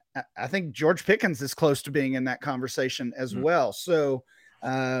 I think George Pickens is close to being in that conversation as well. So,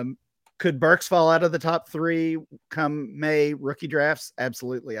 could Burks fall out of the top 3 come May rookie drafts?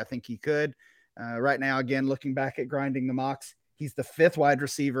 Absolutely. I think he could. Right now, again, looking back at grinding the mocks, he's the 5th wide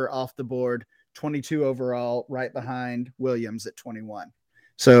receiver off the board, 22 overall, right behind Williams at 21.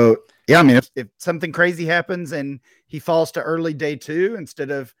 So, yeah, I mean, if something crazy happens and he falls to early day 2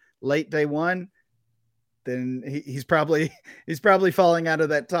 instead of late day 1, then he's probably falling out of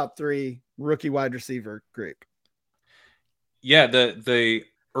that top 3 rookie wide receiver group. Yeah, the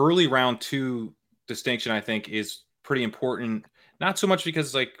early round 2 distinction, I think, is pretty important. Not so much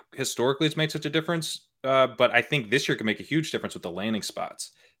because like historically it's made such a difference, but I think this year can make a huge difference with the landing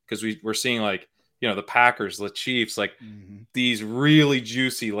spots because we're seeing like, you know, the Packers, the Chiefs, like these really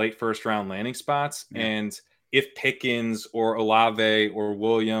juicy late first round landing spots. Yeah. And if Pickens or Olave or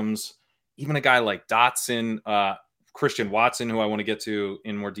Williams, even a guy like Dotson, Christian Watson, who I want to get to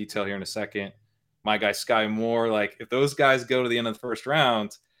in more detail here in a second, my guy Skyy Moore, like if those guys go to the end of the first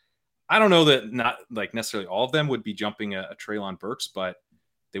round, I don't know that not like necessarily all of them would be jumping a Treylon Burks, but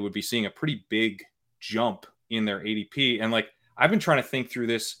they would be seeing a pretty big jump in their ADP. And like I've been trying to think through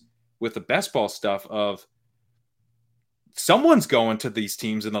this with the best ball stuff of someone's going to these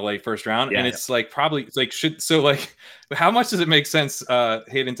teams in the late first round. And it's like, probably it's like, how much does it make sense,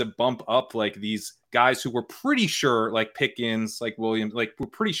 Hayden, to bump up like these guys who we're pretty sure like Pickens, like Williams, like we're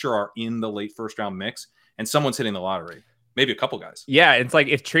pretty sure are in the late first round mix and someone's hitting the lottery, maybe a couple guys. Yeah. It's like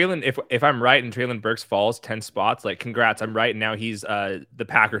if I'm right and Treylon Burks falls 10 spots, like congrats, I'm right. And now he's the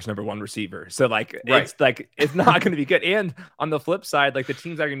Packers #1 receiver. So like, It's like, it's not going to be good. And on the flip side, like the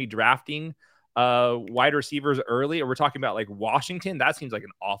teams that are going to be drafting wide receivers early, or we're talking about like Washington, that seems like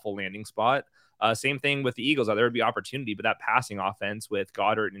an awful landing spot. Same thing with the Eagles. There would be opportunity, but that passing offense with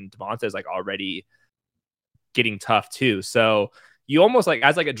Goddard and Devonta is like already getting tough too. So you almost like,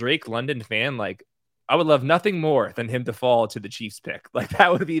 as like a Drake London fan, like I would love nothing more than him to fall to the Chiefs pick. Like that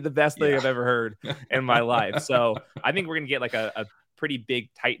would be the best thing I've ever heard in my life. So I think we're going to get like a pretty big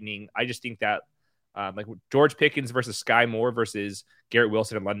tightening. I just think that like George Pickens versus Skyy Moore versus Garrett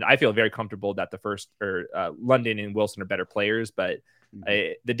Wilson and London, I feel very comfortable that the first London and Wilson are better players, but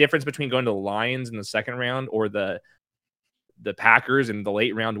the difference between going to the Lions in the second round or the the Packers and the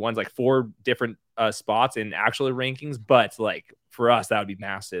late round ones, like 4 different spots in actual rankings. But like for us, that would be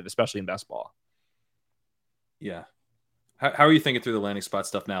massive, especially in best ball. Yeah. How are you thinking through the landing spot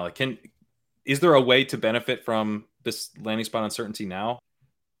stuff now? Like, is there a way to benefit from this landing spot uncertainty now?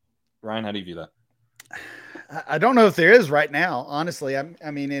 Ryan, how do you view that? I don't know if there is right now, honestly.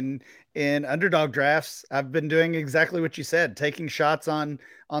 I mean, in underdog drafts, I've been doing exactly what you said, taking shots on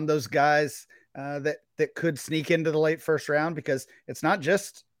those guys that could sneak into the late first round, because it's not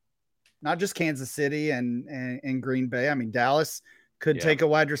just Kansas City and Green Bay. I mean, Dallas could take a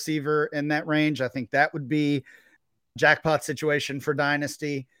wide receiver in that range. I think that would be jackpot situation for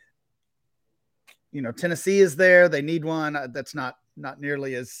Dynasty. Tennessee is there. They need one. That's not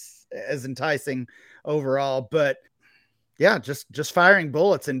nearly as enticing overall, but yeah, just firing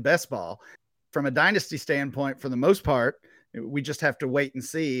bullets in best ball. From a Dynasty standpoint, for the most part, we just have to wait and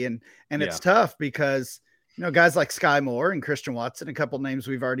see. And it's tough because, guys like Skyy Moore and Christian Watson, a couple names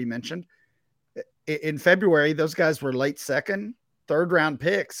we've already mentioned, in February, those guys were late second, third round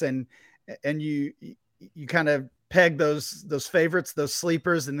picks. And you kind of peg those favorites, those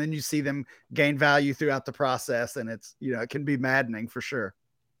sleepers, and then you see them gain value throughout the process. And it's, it can be maddening for sure.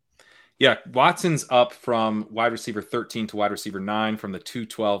 Yeah. Watson's up from wide receiver 13 to wide receiver 9, from the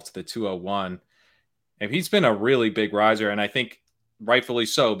 212 to the 201. And he's been a really big riser. And I think rightfully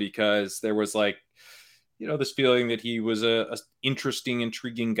so, because there was this feeling that he was a interesting,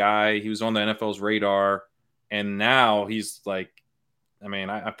 intriguing guy. He was on the NFL's radar. And now he's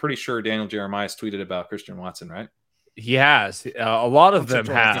I'm pretty sure Daniel Jeremiah's tweeted about Christian Watson, right? He has. A lot of them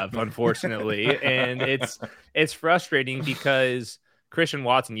have, unfortunately. And it's frustrating because Christian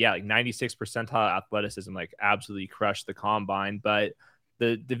Watson, 96 percentile athleticism, absolutely crushed the combine. But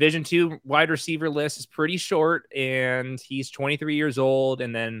the Division II wide receiver list is pretty short, and he's 23 years old.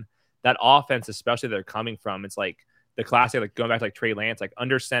 And then that offense, especially they're coming from, it's like the classic, going back to Trey Lance,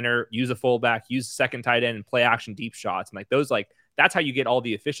 under center, use a fullback, use a second tight end, and play action deep shots. And those, that's how you get all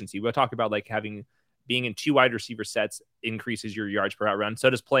the efficiency. We'll talk about being in 2 wide receiver sets increases your yards per out run. So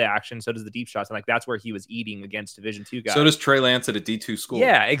does play action. So does the deep shots. And that's where he was eating against Division II guys. So does Trey Lance at a D2 school.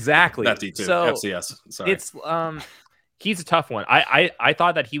 Yeah, exactly. Not D2, so FCS. Sorry. It's he's a tough one. I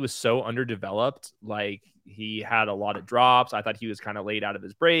thought that he was so underdeveloped. He had a lot of drops. I thought he was kind of laid out of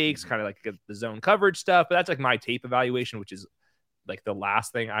his breaks, kind of the zone coverage stuff. But that's my tape evaluation, which is the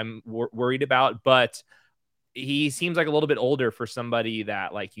last thing I'm worried about. But he seems a little bit older for somebody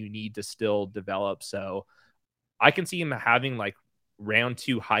that you need to still develop. So I can see him having round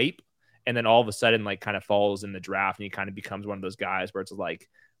 2 hype, and then all of a sudden kind of falls in the draft, and he kind of becomes one of those guys where it's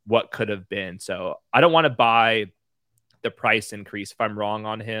what could have been. So I don't want to buy the price increase. If I'm wrong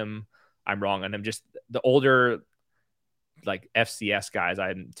on him, I'm wrong on him. Just the older FCS guys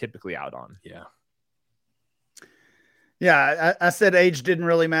I'm typically out on. Yeah. Yeah, I said age didn't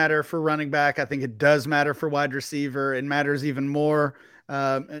really matter for running back. I think it does matter for wide receiver. It matters even more,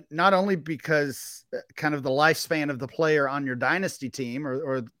 not only because kind of the lifespan of the player on your dynasty team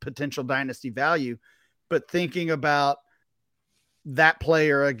or potential dynasty value, but thinking about that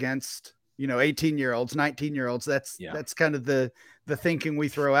player against, 18-year-olds, 19-year-olds. That's kind of the thinking we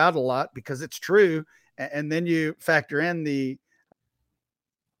throw out a lot, because it's true. And then you factor in the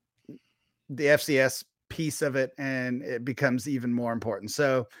FCS piece of it, and it becomes even more important.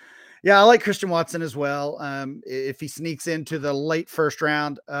 So yeah, I like Christian Watson as well. If he sneaks into the late first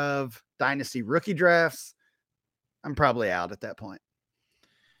round of dynasty rookie drafts, I'm probably out at that point.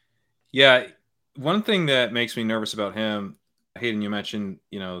 Yeah. One thing that makes me nervous about him, Hayden, you mentioned,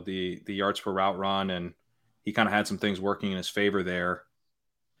 the yards per route run, and he kind of had some things working in his favor there.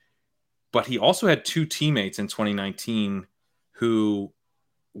 But he also had 2 teammates in 2019 who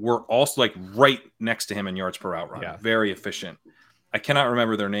were also right next to him in yards per route run. Yeah. Very efficient. I cannot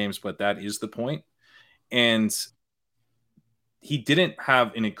remember their names, but that is the point. And he didn't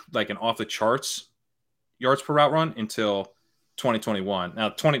have an off the charts yards per route run until 2021. Now,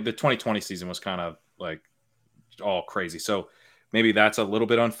 the 2020 season was kind of all crazy. So maybe that's a little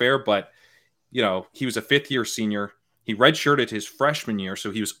bit unfair, but he was a 5th-year senior. He redshirted his freshman year,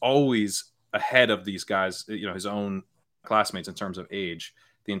 so he was always ahead of these guys, his own classmates in terms of age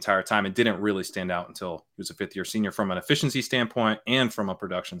the entire time, and didn't really stand out until he was a 5th-year senior from an efficiency standpoint and from a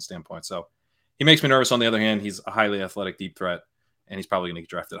production standpoint. So he makes me nervous. On the other hand, he's a highly athletic deep threat, and he's probably going to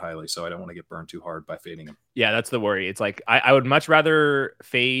get drafted highly. So I don't want to get burned too hard by fading him. Yeah, that's the worry. It's I would much rather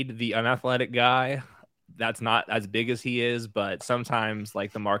fade the unathletic guy that's not as big as he is, but sometimes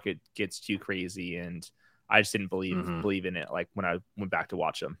the market gets too crazy, and I just didn't believe in it when I went back to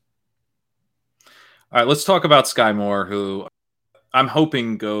watch him. All right, let's talk about Skyy Moore, who I'm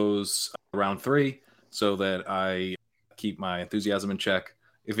hoping goes round 3 so that I keep my enthusiasm in check.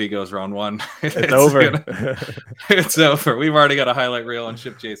 If he goes round 1, it's over. It's over. We've already got a highlight reel on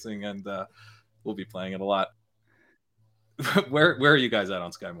ship chasing, and we'll be playing it a lot. Where are you guys at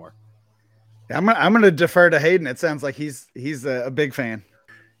on Skyy Moore? I'm going to defer to Hayden. It sounds like he's a big fan.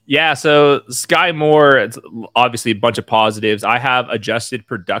 Yeah, so Skyy Moore, it's obviously a bunch of positives. I have adjusted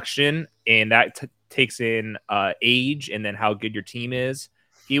production, and that takes in age and then how good your team is.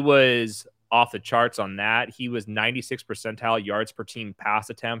 He was off the charts on that. He was 96th percentile yards per team pass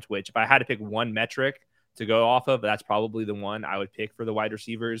attempt, which if I had to pick one metric to go off of, that's probably the one I would pick for the wide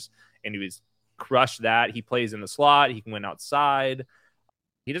receivers. And he was crushed that. He plays in the slot. He can win outside.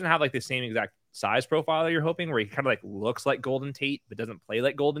 He doesn't have like the same exact size profile that you're hoping, where he kind of like looks like Golden Tate, but doesn't play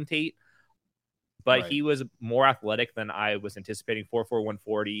like Golden Tate. But He was more athletic than I was anticipating, 4'4",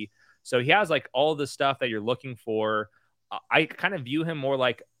 140. So he has like all the stuff that you're looking for. I kind of view him more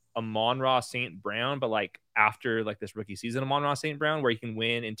like Amon-Ra St. Brown, but like after like this rookie season, Amon-Ra St. Brown, where he can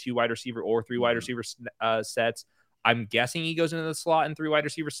win in 2 wide receiver or 3 wide receiver sets. I'm guessing he goes into the slot in 3 wide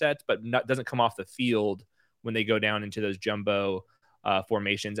receiver sets, but doesn't come off the field when they go down into those jumbo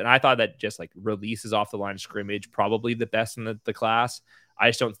formations. And I thought that just like releases off the line of scrimmage, probably the best in the class. I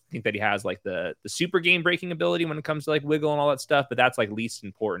just don't think that he has like the super game breaking ability when it comes to like wiggle and all that stuff, but that's like least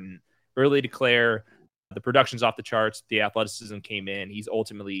important. Early declare, the production's off the charts, the athleticism came in. He's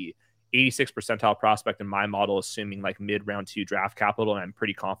ultimately 86th percentile prospect in my model, assuming like mid round 2 draft capital, and I'm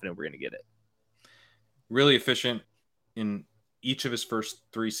pretty confident we're going to get it. Really efficient in each of his first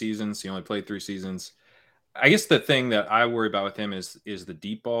 3 seasons. He only played 3 seasons. I guess the thing that I worry about with him is the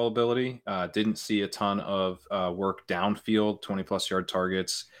deep ball ability. Didn't see a ton of work downfield, 20+ yard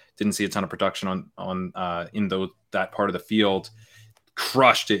targets. Didn't see a ton of production on that part of the field.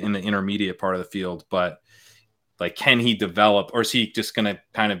 Crushed it in the intermediate part of the field, but like, can he develop, or is he just going to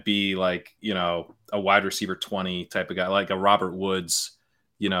kind of be like, a wide receiver 20 type of guy, like a Robert Woods?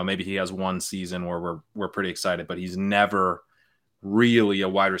 Maybe he has one season where we're pretty excited, but he's never really a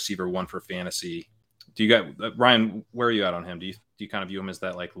wide receiver 1 for fantasy. Do you got Ryan? Where are you at on him? Do you kind of view him as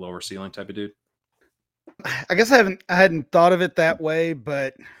that like lower ceiling type of dude? I guess I hadn't thought of it that way,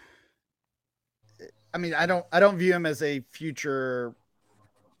 but I mean, I don't view him as a future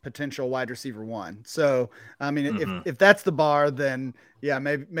potential wide receiver 1. So, I mean, if that's the bar, then yeah,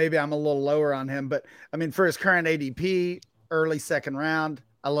 maybe I'm a little lower on him. But I mean, for his current ADP, early 2nd round,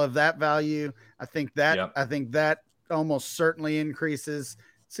 I love that value. I think that almost certainly increases.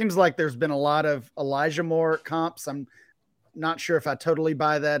 Seems like there's been a lot of Elijah Moore comps. I'm not sure if I totally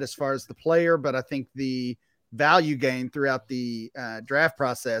buy that as far as the player, but I think the value gain throughout the draft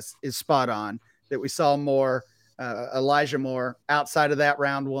process is spot on. That we saw more Elijah Moore outside of that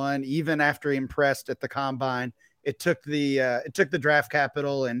round 1, even after he impressed at the combine. It took the draft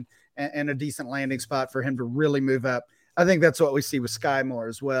capital and a decent landing spot for him to really move up. I think that's what we see with Skyy Moore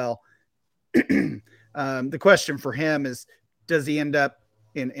as well. The question for him is, does he end up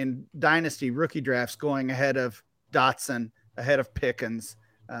in Dynasty rookie drafts going ahead of Dotson, ahead of Pickens,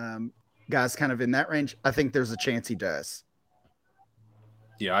 guys kind of in that range? I think there's a chance he does.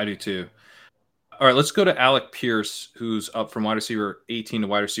 Yeah, I do too. All right, let's go to Alec Pierce, who's up from wide receiver 18 to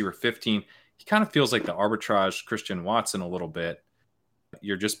wide receiver 15. He kind of feels like the arbitrage Christian Watson a little bit.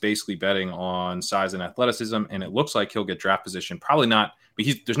 You're just basically betting on size and athleticism, and it looks like he'll get draft position. Probably not, but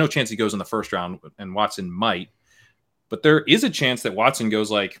there's no chance he goes in the 1st round, and Watson might. But there is a chance that Watson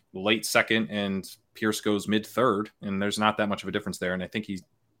goes like late 2nd and Pierce goes mid 3rd, and there's not that much of a difference there. And I think he's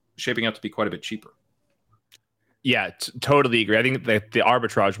shaping up to be quite a bit cheaper. Yeah, totally agree. I think the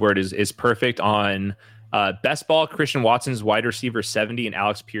arbitrage word is perfect on best ball. Christian Watson's wide receiver 70 and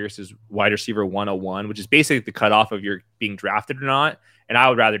Alex Pierce's wide receiver 101, which is basically the cutoff of your being drafted or not. And I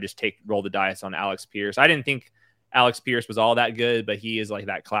would rather just roll the dice on Alex Pierce. I didn't think Alex Pierce was all that good, but he is like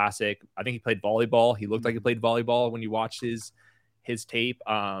that classic. I think he played volleyball. He looked like he played volleyball when you watched his tape.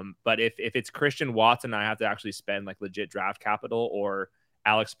 But if it's Christian Watson, I have to actually spend like legit draft capital, or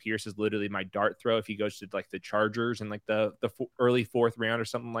Alex Pierce is literally my dart throw if he goes to like the Chargers in like the early 4th round or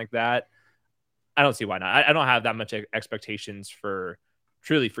something like that. I don't see why not. I don't have that much expectations for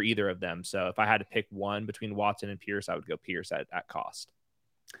either of them. So if I had to pick one between Watson and Pierce, I would go Pierce at cost.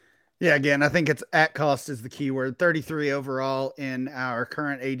 Yeah, again, I think it's at cost is the key word. 33 overall in our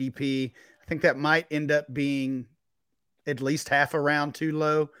current ADP. I think that might end up being at least half a round too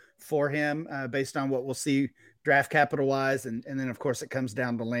low for him based on what we'll see draft capital wise. And then of course it comes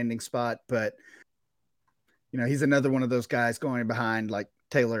down to landing spot, but he's another one of those guys going behind like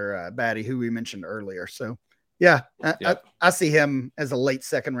Taylor Badie, who we mentioned earlier. So yeah, I see him as a late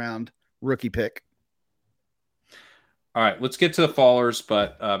 2nd round rookie pick. All right, let's get to the fallers,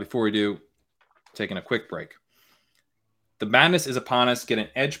 but before we do, taking a quick break. The madness is upon us. Get an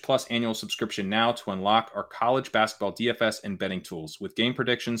Edge Plus annual subscription now to unlock our college basketball DFS and betting tools. With game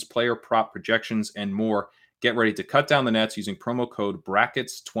predictions, player prop projections, and more, get ready to cut down the nets using promo code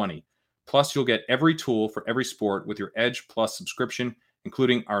BRACKETS20. Plus, you'll get every tool for every sport with your Edge Plus subscription,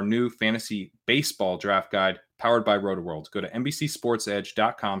 including our new fantasy baseball draft guide powered by RotoWorld. Go to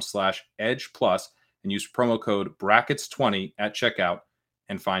NBCSportsEdge.com/Edge Plus and use promo code BRACKETS20 at checkout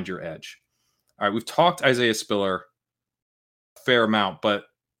and find your edge. All right, we've talked Isaiah Spiller fair amount, but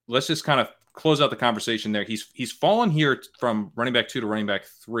let's just kind of close out the conversation there. He's fallen here from running back 2 to running back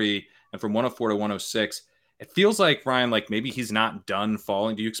 3 and from 104 to 106. It feels like, Ryan, like maybe he's not done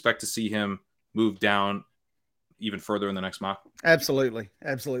falling. Do you expect to see him move down even further in the next mock? Absolutely.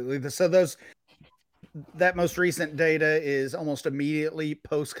 So that most recent data is almost immediately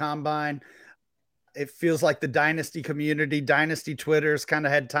post combine. It feels like the Dynasty community, Dynasty Twitter's kind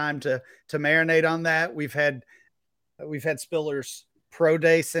of had time to marinate on that. We've had Spiller's pro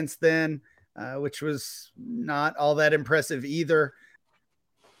day since then, which was not all that impressive either.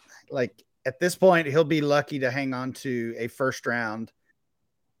 Like at this point, he'll be lucky to hang on to a first round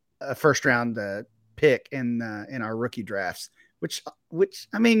pick in our rookie drafts, which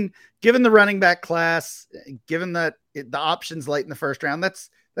I mean, given the running back class, given the options late in the first round, that's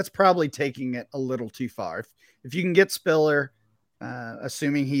probably taking it a little too far. If you can get Spiller,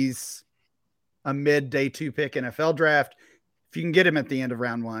 assuming he's a mid day 2 pick NFL draft, if you can get him at the end of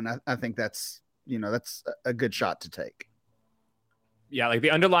round 1, I think that's a good shot to take. Yeah, like the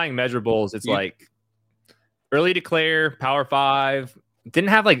underlying measurables, it's like early declare, power 5,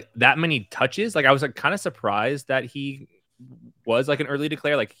 didn't have like that many touches. Like I was like kind of surprised that he was like an early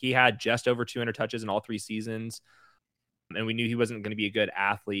declare. Like he had just over 200 touches in all 3 seasons. And we knew he wasn't going to be a good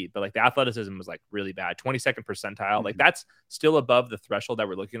athlete, but like the athleticism was like really bad. 22nd percentile. Like that's still above the threshold that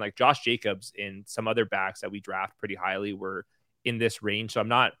we're looking like. Josh Jacobs and some other backs that we draft pretty highly were in this range. So I'm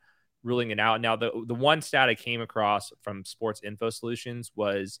not ruling it out. Now, the one stat I came across from Sports Info Solutions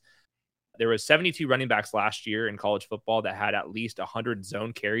was there was 72 running backs last year in college football that had at least 100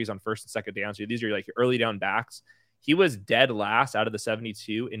 zone carries on first and second down. So these are like your early down backs. He was dead last out of the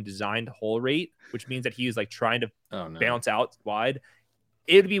 72 in designed hole rate, which means that he was like trying to bounce out wide.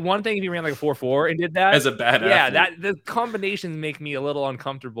 It'd be one thing if he ran like a 4.4 and did that. As a bad athlete. That the combinations make me a little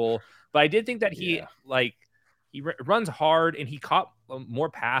uncomfortable. But I did think that he runs hard and he caught more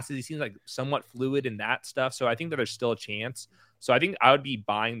passes. He seems like somewhat fluid in that stuff. So I think that there's still a chance. So I think I would be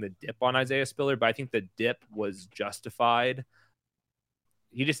buying the dip on Isaiah Spiller, but I think the dip was justified.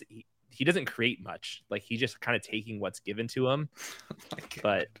 He doesn't create much. Like he's just kind of taking what's given to him.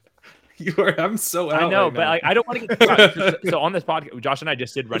 But I'm so out. I know, right but now. like I don't want to get so on this podcast. Josh and I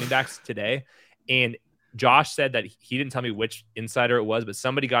just did running backs today, and Josh said that he didn't tell me which insider it was, but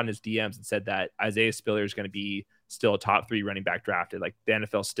somebody got in his DMs and said that Isaiah Spiller is going to be still a top 3 running back drafted. Like the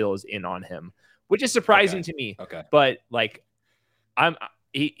NFL still is in on him, which is surprising to me. Okay, but like I'm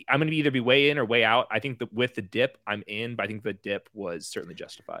going to either be way in or way out. I think that with the dip, I'm in, but I think the dip was certainly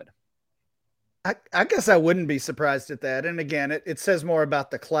justified. I guess I wouldn't be surprised at that. And again, it says more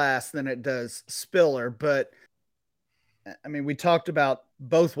about the class than it does Spiller. But I mean, we talked about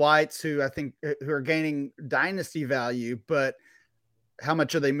both Whites who are gaining dynasty value, but how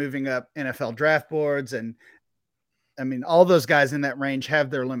much are they moving up NFL draft boards? And I mean, all those guys in that range have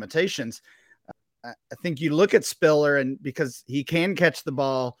their limitations. I think you look at Spiller, and because he can catch the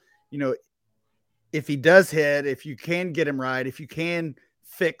ball, if he does hit, if you can get him right, if you can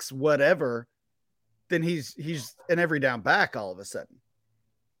fix whatever, then he's an every down back all of a sudden.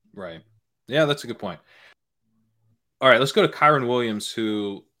 Right. Yeah, that's a good point. All right, let's go to Kyron Williams,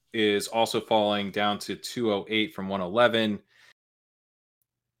 who is also falling down to 208 from 111.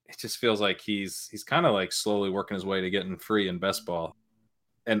 It just feels like he's kind of like slowly working his way to getting free in best ball.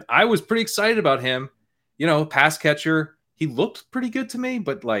 And I was pretty excited about him. Pass catcher. He looked pretty good to me,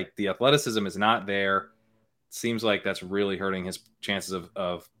 but like the athleticism is not there. Seems like that's really hurting his chances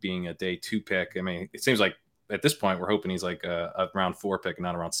of being a day 2 pick. I mean, it seems like at this point we're hoping he's like a round 4 pick and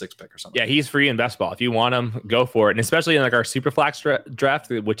not a round 6 pick or something. Yeah, he's free in best ball. If you want him, go for it. And especially in like our super flex draft,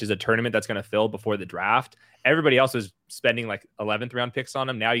 which is a tournament that's going to fill before the draft. Everybody else is spending like 11th round picks on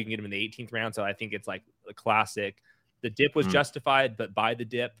him. Now you can get him in the 18th round. So I think it's like a classic. The dip was justified, but by the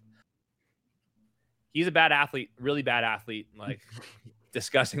dip, he's a bad athlete, really bad athlete. Like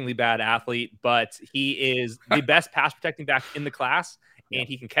disgustingly bad athlete, but he is the best pass protecting back in the class, and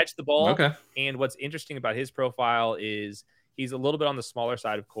he can catch the ball. Okay. And what's interesting about his profile is he's a little bit on the smaller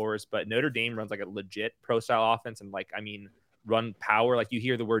side, of course, but Notre Dame runs like a legit pro style offense. And run power. Like you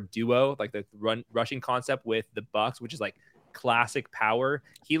hear the word duo, like the rushing concept with the Bucks, which is like classic power.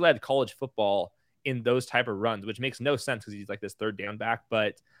 He led college football in those type of runs, which makes no sense because he's like this third down back.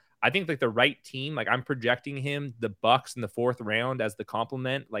 But I think like the right team, like I'm projecting him the Bucks in the 4th round as the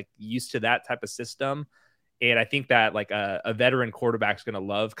complement, like used to that type of system. And I think that like a veteran quarterback is going to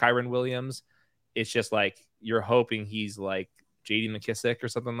love Kyren Williams. It's just like you're hoping he's like JD McKissick or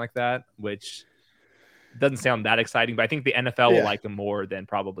something like that, which doesn't sound that exciting. But I think the NFL will like him more than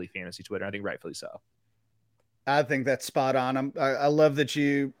probably fantasy Twitter. I think rightfully so. I think that's spot on. I love that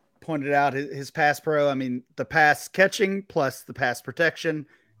you pointed out his pass pro. I mean, the pass catching plus the pass protection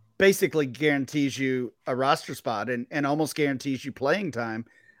basically guarantees you a roster spot and almost guarantees you playing time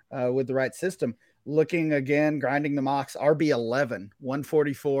with the right system. Looking again, grinding the mocks, RB11,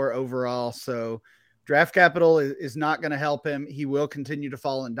 144 overall. So draft capital is not going to help him. He will continue to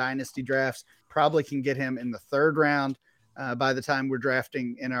fall in dynasty drafts. Probably can get him in the 3rd round by the time we're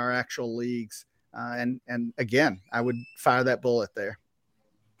drafting in our actual leagues. And again, I would fire that bullet there.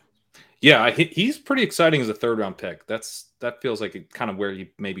 Yeah, he's pretty exciting as a 3rd round pick. That feels like kind of where he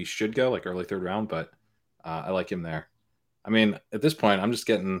maybe should go, like early 3rd round, but I like him there. I mean, at this point, I'm just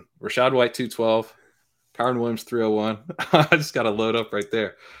getting Rachaad White 212, Kyren Williams 301. I just got to load up right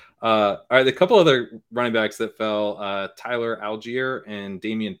there. All right, a couple other running backs that fell, Tyler Algier and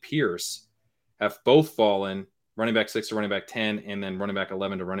Dameon Pierce have both fallen, running back 6 to running back 10, and then running back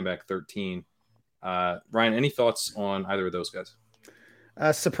 11 to running back 13. Ryan, any thoughts on either of those guys?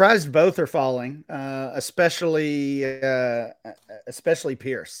 Surprised both are falling, especially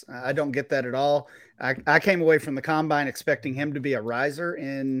Pierce. I don't get that at all. I came away from the combine expecting him to be a riser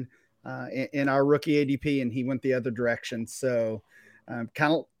in our rookie ADP, and he went the other direction. So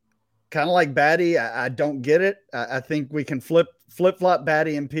kind of like Badie. I don't get it. I think we can flip flop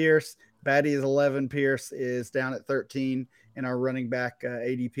Badie and Pierce. Badie is 11. Pierce is down at 13 in our running back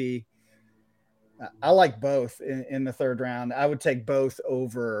ADP. I like both in the 3rd round. I would take both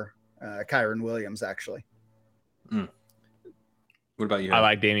over Kyren Williams, actually. What about you? I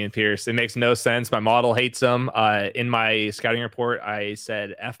like Dameon Pierce. It makes no sense. My model hates him. In my scouting report, I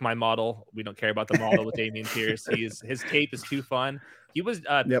said, F my model. We don't care about the model with Dameon Pierce. His tape is too fun. He was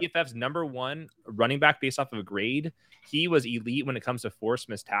PFF's number 1 running back based off of a grade. He was elite when it comes to forced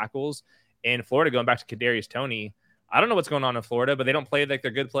missed tackles. And Florida, going back to Kadarius Toney, I don't know what's going on in Florida, but they don't play like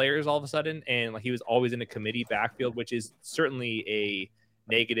they're good players all of a sudden. And like he was always in a committee backfield, which is certainly a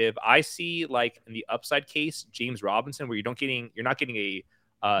negative. I see like in the upside case, James Robinson, where you're not getting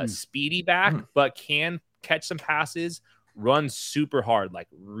a speedy back, but can catch some passes, runs super hard, like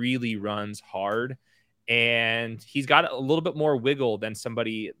really runs hard. And he's got a little bit more wiggle than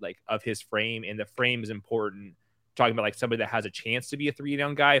somebody like of his frame. And the frame is important. Talking about like somebody that has a chance to be a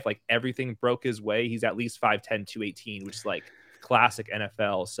 3-down guy. If like everything broke his way, he's at least 5'10", 218, which is like classic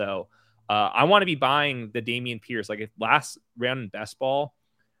NFL. So I want to be buying the Dameon Pierce. Like if last round in best ball,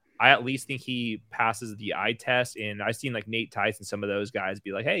 I at least think he passes the eye test. And I've seen like Nate Tice and some of those guys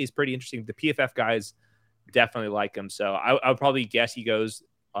be like, hey, he's pretty interesting. The PFF guys definitely like him. So I would probably guess he goes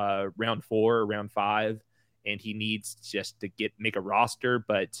round 4 or round 5, and he needs just to make a roster,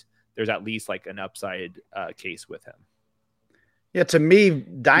 but there's at least like an upside case with him. Yeah, to me,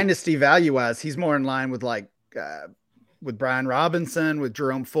 dynasty value wise, he's more in line with like with Brian Robinson, with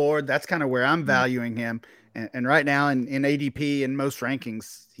Jerome Ford. That's kind of where I'm valuing him. And right now in ADP and most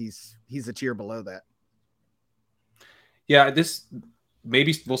rankings, he's a tier below that. Yeah, this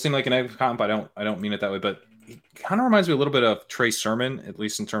maybe will seem like an egg comp. I don't mean it that way, but he kind of reminds me a little bit of Trey Sermon, at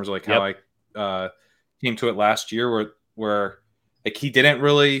least in terms of like how I came to it last year, where like he didn't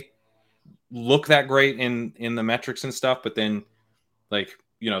really look that great in the metrics and stuff, but then like,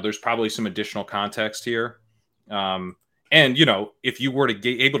 there's probably some additional context here. And if you were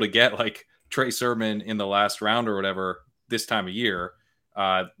to able to get like Trey Sermon in the last round or whatever this time of year,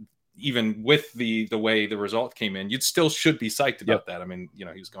 even with the way the result came in, should be psyched about that. I mean, he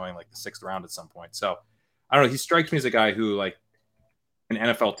was going like the 6th round at some point. So I don't know. He strikes me as a guy who like an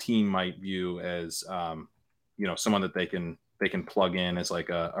NFL team might view as, someone that they can plug in as like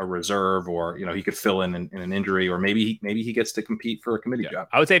a reserve, or he could fill in an injury, or maybe he gets to compete for a committee job.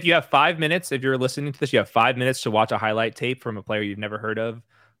 I would say if you have 5 minutes, if you're listening to this, you have 5 minutes to watch a highlight tape from a player you've never heard of.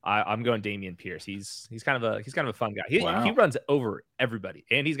 I'm going Dameon Pierce. He's kind of a fun guy. He runs over everybody,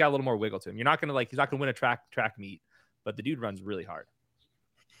 and he's got a little more wiggle to him. He's not gonna win a track meet, but the dude runs really hard.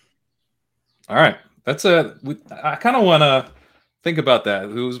 All right, I kind of want to think about that.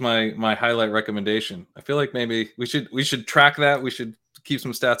 Who's my highlight recommendation? I feel like maybe we should track that. We should keep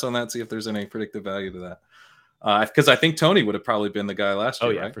some stats on that, see if there's any predictive value to that. Because I think Tony would have probably been the guy last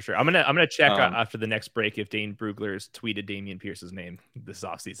year. Oh yeah, right? For sure. I'm gonna check after the next break if Dane Brugler's tweeted Dameon Pierce's name this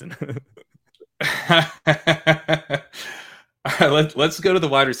offseason. All right, let's go to the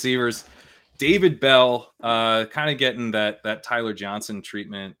wide receivers. David Bell, kind of getting that Tyler Johnson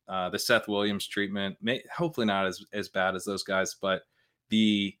treatment, the Seth Williams treatment. Hopefully not as bad as those guys, but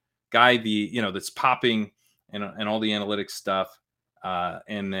the guy, that's popping and all the analytics stuff,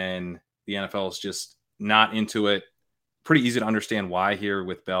 and then the NFL is just not into it. Pretty easy to understand why here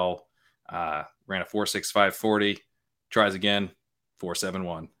with Bell. Ran a 4.65 40, tries again,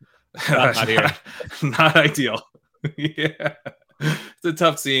 4.71. Not here. Not ideal. Yeah. It's a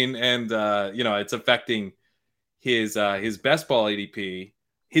tough scene, and it's affecting his best ball ADP.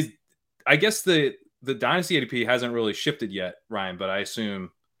 I guess the dynasty ADP hasn't really shifted yet, Ryan, but I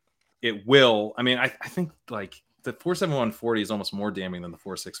assume it will. I mean, I think like the 4.71 40 is almost more damning than the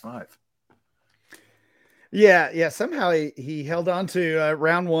 4.65. Yeah. Somehow he held on to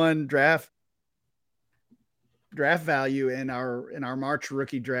round one draft value in our March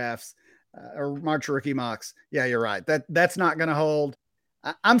rookie drafts. Or March rookie mocks. Yeah, you're right. That's not going to hold.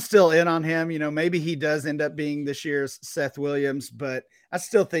 I'm still in on him. Maybe he does end up being this year's Seth Williams, but I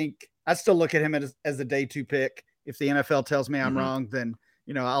still look at him as a day 2 pick. If the NFL tells me I'm wrong, then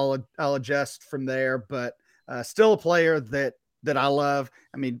I'll adjust from there. But still a player that I love.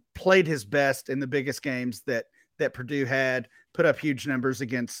 I mean, played his best in the biggest games that Purdue had. Put up huge numbers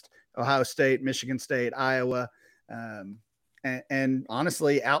against Ohio State, Michigan State, Iowa. And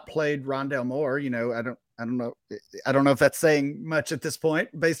honestly outplayed Rondale Moore. I don't know if that's saying much at this point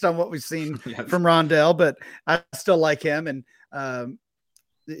based on what we've seen from Rondale, but I still like him. And,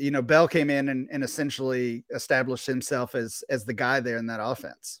 Bell came in and essentially established himself as the guy there in that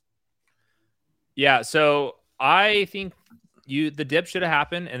offense. Yeah. So I think the dip should have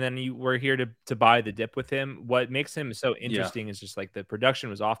happened, and then you were here to buy the dip with him. What makes him so interesting is just like the production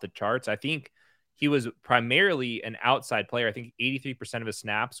was off the charts. I think he was primarily an outside player. I think 83% of his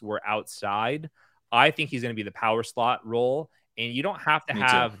snaps were outside. I think he's going to be the power slot role, and you don't have to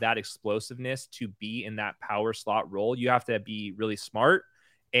have that explosiveness to be in that power slot role. You have to be really smart,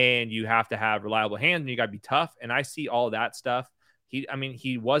 and you have to have reliable hands, and you got to be tough. And I see all that stuff. He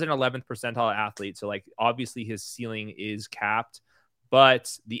was an 11th percentile athlete, so like obviously his ceiling is capped.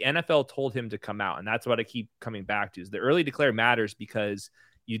 But the NFL told him to come out, and that's what I keep coming back to. Is the early declare matters because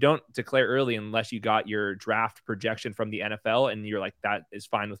you don't declare early unless you got your draft projection from the NFL and you're like, that is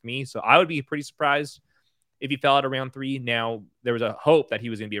fine with me. So I would be pretty surprised if he fell out of round 3. Now, there was a hope that he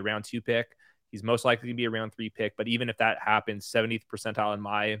was going to be a round 2 pick. He's most likely going to be a round 3 pick. But even if that happens, 70th percentile in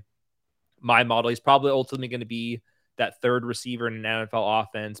my model, he's probably ultimately going to be that third receiver in an NFL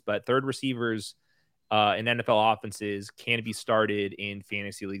offense. But third receivers in NFL offenses can be started in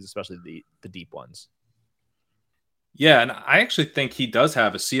fantasy leagues, especially the deep ones. Yeah, and I actually think he does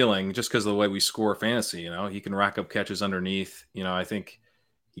have a ceiling just because of the way we score fantasy. He can rack up catches underneath. I think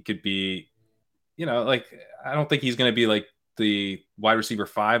he could be, like, I don't think he's going to be like the wide receiver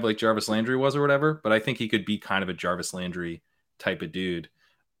 5 like Jarvis Landry was or whatever, but I think he could be kind of a Jarvis Landry type of dude.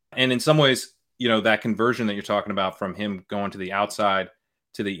 And in some ways, that conversion that you're talking about from him going to the outside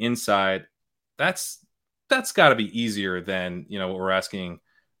to the inside, that's got to be easier than, what we're asking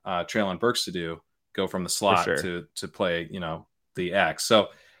Treylon Burks to do. Go from the slot to play, the X. So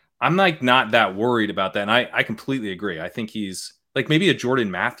I'm like not that worried about that. And I completely agree. I think he's like maybe a Jordan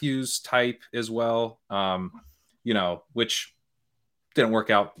Matthews type as well, which didn't work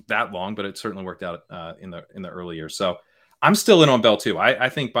out that long, but it certainly worked out in the early years. So I'm still in on Bell too. I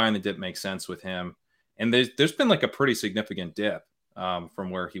think buying the dip makes sense with him. And there's been like a pretty significant dip from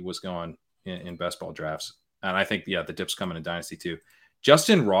where he was going in best ball drafts. And I think, the dip's coming in Dynasty too.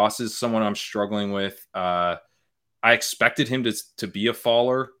 Justin Ross is someone I'm struggling with. I expected him to be a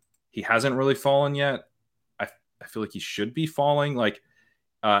faller. He hasn't really fallen yet. I feel like he should be falling. Like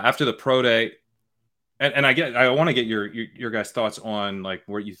after the pro day, and I want to get your guys' thoughts on like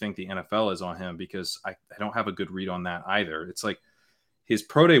where you think the NFL is on him, because I don't have a good read on that either. It's like his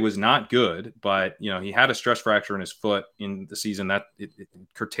pro day was not good, but he had a stress fracture in his foot in the season that it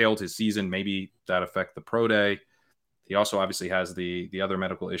curtailed his season. Maybe that affect the pro day. He also obviously has the other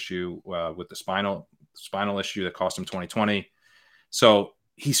medical issue with the spinal issue that cost him 2020. So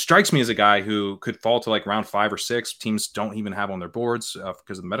he strikes me as a guy who could fall to like round 5 or 6. Teams don't even have on their boards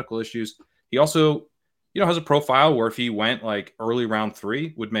because of the medical issues. He also, has a profile where if he went like early round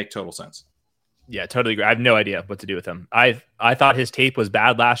 3 would make total sense. Yeah, totally agree. I have no idea what to do with him. I thought his tape was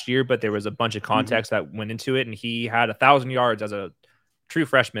bad last year, but there was a bunch of context that went into it, and he had 1,000 yards as a true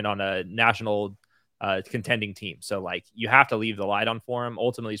freshman on a national contending team. So like you have to leave the light on for him.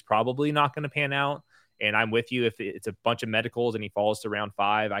 Ultimately, he's probably not going to pan out. And I'm with you. If it's a bunch of medicals and he falls to round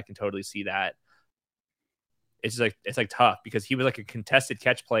 5, I can totally see that. It's like tough because he was like a contested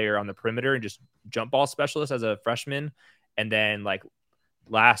catch player on the perimeter and just jump ball specialist as a freshman. And then like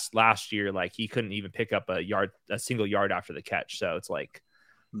last year, like he couldn't even pick up a single yard after the catch. So it's like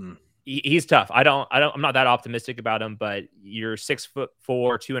he's tough. I'm not that optimistic about him, but you're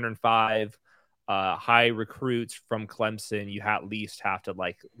 6'4", 205, high recruits from Clemson. You at least have to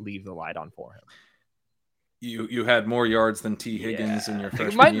like leave the light on for him. You had more yards than T. Higgins in your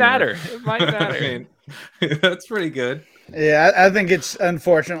freshman It might year. matter. It might matter. I mean, that's pretty good. Yeah, I think it's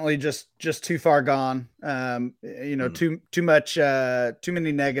unfortunately just too far gone. Too much, too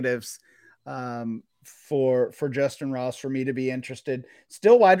many negatives for Justin Ross for me to be interested.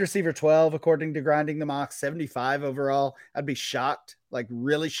 Still wide receiver 12 according to Grinding the Mock, 75 overall. I'd be shocked, like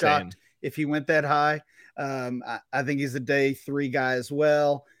really shocked if he went that high. I think he's a day 3 guy as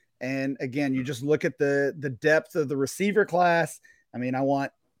well. And again, you just look at the depth of the receiver class. I mean, I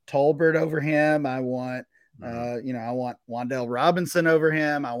want Tolbert over him. I want I want Wan'Dale Robinson over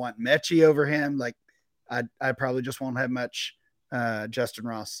him. I want Mechie over him. Like I probably just won't have much Justin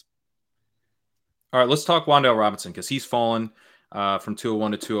Ross. All right, let's talk Wan'Dale Robinson because he's fallen from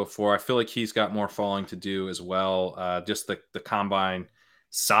 201 to 204. I feel like he's got more falling to do as well. Just the combine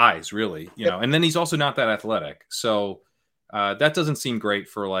size, really, and then he's also not that athletic. So that doesn't seem great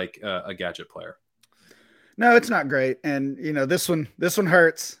for like a gadget player. No, it's not great. And, this one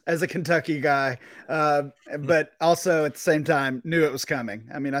hurts as a Kentucky guy. But also at the same time knew it was coming.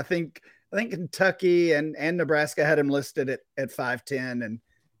 I mean, I think Kentucky and Nebraska had him listed at 5'10". And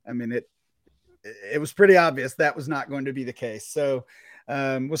I mean, it was pretty obvious that was not going to be the case. So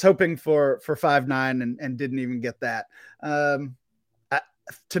was hoping for 5'9" and didn't even get that.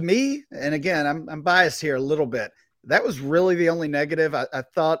 To me, and again, I'm biased here a little bit. That was really the only negative. I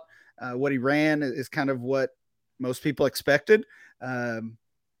thought what he ran is kind of what most people expected.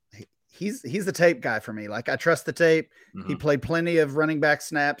 He's the tape guy for me. Like I trust the tape. Mm-hmm. He played plenty of running back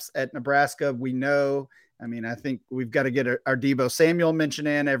snaps at Nebraska. We know. I mean, I think we've got to get our Deebo Samuel mention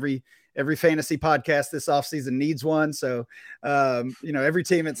in. Every fantasy podcast this offseason needs one. So, every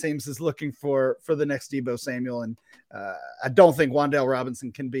team it seems is looking for the next Deebo Samuel. And I don't think Wan'Dale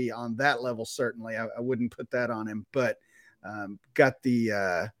Robinson can be on that level. Certainly I wouldn't put that on him, but got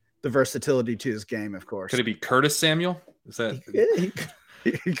the versatility to his game, of course. Could it be Curtis Samuel? Is that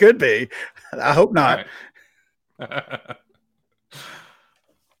he could be. I hope not. Right.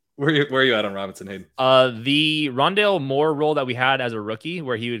 Where are you at on Robinson, Hayden? The Rondale Moore role that we had as a rookie,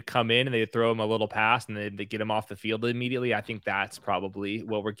 where he would come in and they'd throw him a little pass and they'd get him off the field immediately. I think that's probably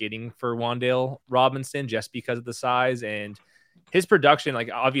what we're getting for Wan'Dale Robinson, just because of the size and his production. Like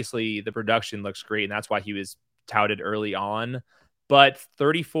obviously the production looks great, and that's why he was touted early on. But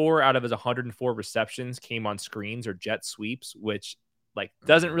 34 out of his 104 receptions came on screens or jet sweeps, which like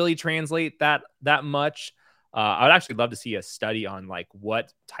doesn't really translate that much. I would actually love to see a study on like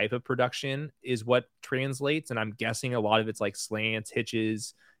what type of production is what translates. And I'm guessing a lot of it's like slants,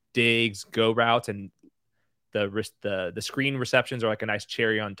 hitches, digs, go routes, and the screen receptions are like a nice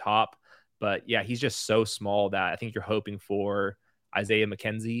cherry on top. But yeah, he's just so small that I think you're hoping for Isaiah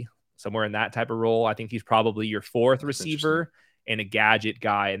McKenzie somewhere in that type of role. I think he's probably your 4th receiver and a gadget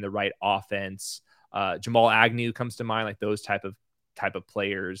guy in the right offense. Jamal Agnew comes to mind, like those type of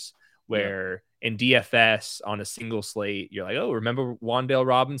players where in DFS on a single slate, you're like, oh, remember Wan'Dale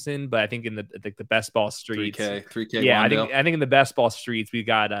Robinson? But I think in the best ball streets, 3K. Yeah, Wan'Dale. I think in the best ball streets, we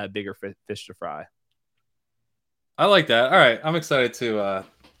got a bigger fish to fry. I like that. All right, I'm excited to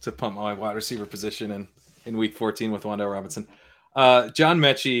pump my wide receiver position in week 14 with Wan'Dale Robinson. John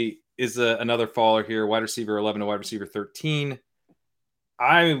Mechie is another faller here, wide receiver 11 to wide receiver 13.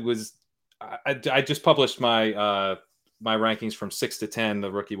 I just published my rankings from 6 to 10,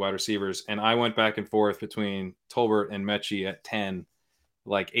 the rookie wide receivers, and I went back and forth between Tolbert and Mechie at 10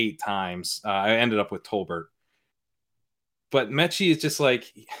 like 8 times. I ended up with Tolbert, but Mechie is just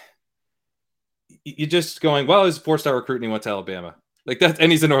like, you're just going, well, he's a 4-star recruit and he went to Alabama. Like that,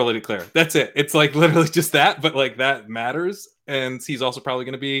 and he's an early declare. That's it. It's like literally just that, but like that matters. And he's also probably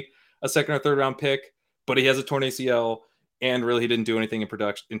going to be a 2nd or 3rd round pick, but he has a torn ACL, and really he didn't do anything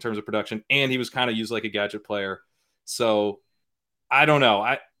in terms of production, and he was kind of used like a gadget player. So I don't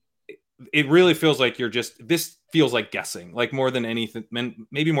know. It really feels like this feels like guessing, like more than anything,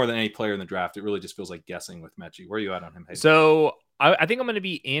 maybe more than any player in the draft. It really just feels like guessing with Mechie. Where are you at on him, Hayden? So I think I'm going to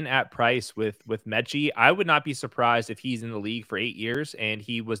be in at price with Mechie. I would not be surprised if he's in the league for 8 years and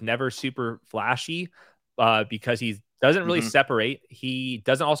he was never super flashy because he doesn't really separate. He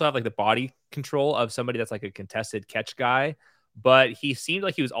doesn't also have like the body control of somebody that's like a contested catch guy. But he seemed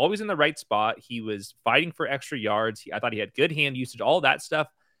like he was always in the right spot. He was fighting for extra yards. I thought he had good hand usage, all that stuff.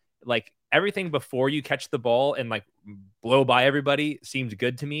 Like everything before you catch the ball and like blow by everybody seems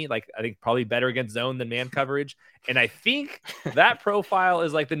good to me. Like, I think probably better against zone than man coverage. And I think that profile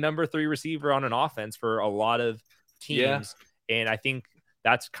is like the number 3 receiver on an offense for a lot of teams. Yeah. And I think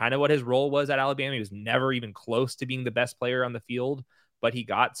that's kind of what his role was at Alabama. He was never even close to being the best player on the field, but he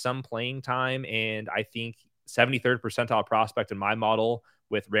got some playing time. And I think 73rd percentile prospect in my model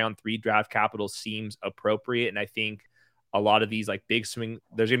with round 3 draft capital seems appropriate. And I think a lot of these like big swing,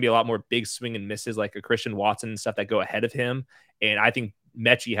 there's going to be a lot more big swing and misses like a Christian Watson and stuff that go ahead of him. And I think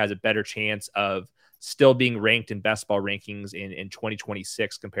Mechie has a better chance of still being ranked in best ball rankings in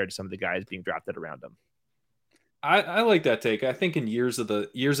 2026 compared to some of the guys being drafted around him. I like that take. I think in years in the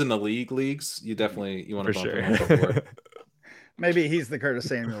leagues, you want to bump him up for it. Maybe he's the Curtis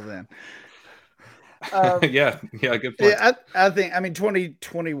Samuel then. Yeah, good point. Yeah, I think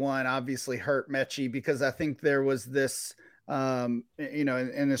 2021 obviously hurt Mechie because I think there was this, in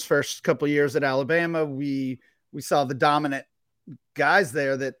his first couple of years at Alabama, we saw the dominant guys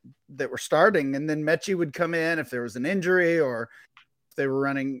there that were starting, and then Mechie would come in if there was an injury or if they were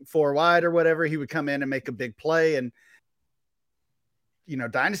running 4 wide or whatever, he would come in and make a big play. And,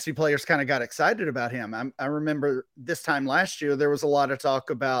 dynasty players kind of got excited about him. I remember this time last year, there was a lot of talk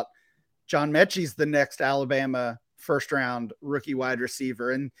about John Mechie's the next Alabama first round rookie wide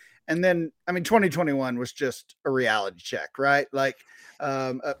receiver. And then, 2021 was just a reality check, right? Like,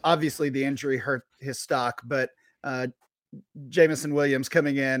 obviously the injury hurt his stock, but, Jameson Williams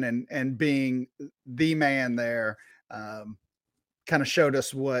coming in and being the man there, kind of showed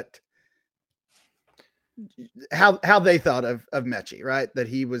us how they thought of Mechie, right? That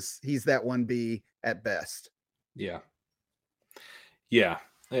he's that 1B at best. Yeah.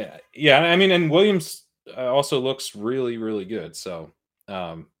 And Williams also looks really, really good. So,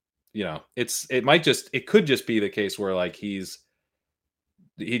 it could just be the case where like he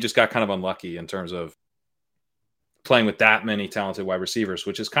just got kind of unlucky in terms of playing with that many talented wide receivers,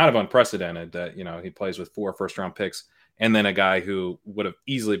 which is kind of unprecedented that, he plays with 4 first-round picks and then a guy who would have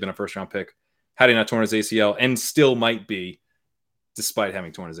easily been a first-round pick had he not torn his ACL and still might be despite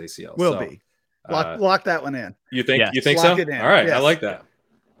having torn his ACL. Will be. Lock that one in. You think? Yes. You think Lock so? it in. All right. Yes. I like that.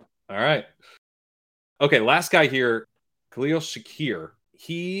 All right. Okay. Last guy here, Khalil Shakir.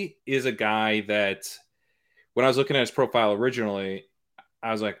 He is a guy that when I was looking at his profile originally,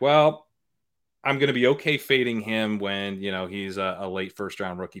 I was like, well, I'm going to be okay fading him when, he's a late first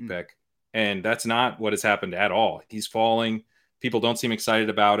round rookie pick. And that's not what has happened at all. He's falling. People don't seem excited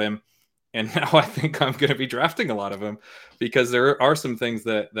about him. And now I think I'm going to be drafting a lot of him because there are some things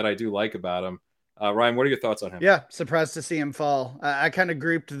that I do like about him. Ryan, what are your thoughts on him? Yeah, surprised to see him fall. I kind of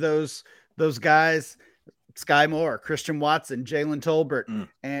grouped those guys, Skyy Moore, Christian Watson, Jalen Tolbert,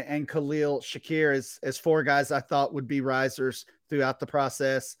 and Khalil Shakir as 4 guys I thought would be risers throughout the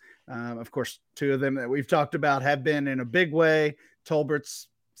process. Of course, 2 of them that we've talked about have been in a big way. Tolbert's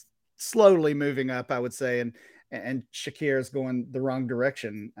slowly moving up, I would say, and Shakir is going the wrong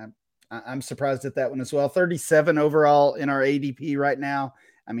direction. I'm surprised at that one as well. 37 overall in our ADP right now.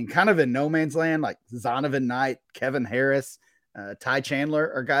 Kind of in no man's land, like Zonovan Knight, Kevin Harris, Ty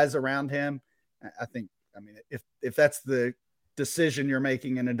Chandler are guys around him. I think, if that's the decision you're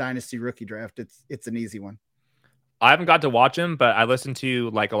making in a dynasty rookie draft, it's an easy one. I haven't got to watch him, but I listen to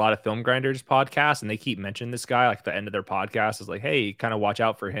like a lot of Film Grinders podcasts and they keep mentioning this guy, like at the end of their podcast is like, hey, kind of watch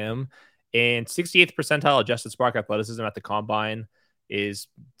out for him. And 68th percentile adjusted spark athleticism at the combine is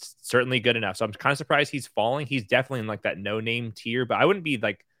certainly good enough. So I'm kind of surprised he's falling. He's definitely in like that no name tier, but I wouldn't be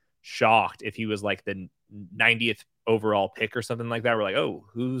like shocked if he was like the 90th overall pick or something like that. We're like, oh,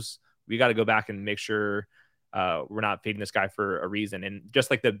 we got to go back and make sure we're not fading this guy for a reason. And just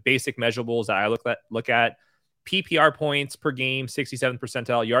like the basic measurables that I look at PPR points per game, 67th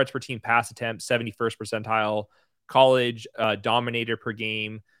percentile, yards per team pass attempt, 71st percentile, college dominator per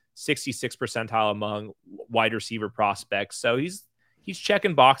game, 66th percentile among wide receiver prospects. So he's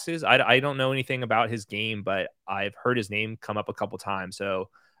checking boxes. I don't know anything about his game, but I've heard his name come up a couple times. So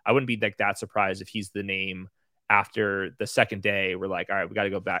I wouldn't be like that surprised if he's the name after the second day. We're like, all right, we got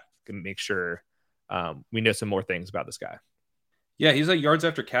to go back and make sure we know some more things about this guy. Yeah, he's a yards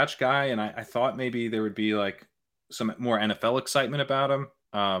after catch guy. And I thought maybe there would be like some more NFL excitement about him.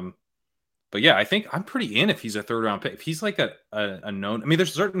 But yeah, I think I'm pretty in if he's a 3rd round pick. If he's like a known,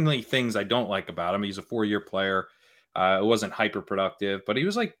 there's certainly things I don't like about him. He's a 4-year player. It wasn't hyper productive, but he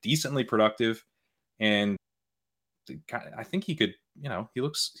was like decently productive. And I think he could,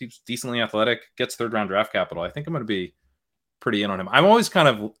 he's decently athletic, gets 3rd round draft capital. I think I'm going to be pretty in on him. I'm always kind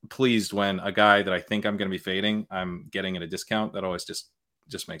of pleased when a guy that I think I'm going to be fading, I'm getting at a discount. That always just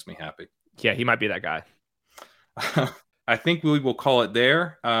makes me happy. Yeah, he might be that guy. I think we will call it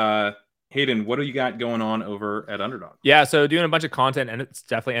there. Hayden, what do you got going on over at Underdog? Yeah, so doing a bunch of content, and it's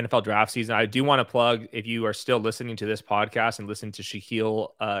definitely NFL draft season. I do want to plug, if you are still listening to this podcast and listen to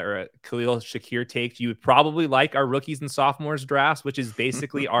Khalil Shakir take, you would probably like our rookies and sophomores drafts, which is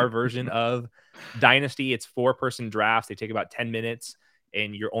basically our version of Dynasty. It's 4-person drafts. They take about 10 minutes,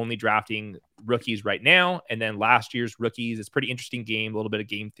 and you're only drafting rookies right now. And then last year's rookies, it's a pretty interesting game, a little bit of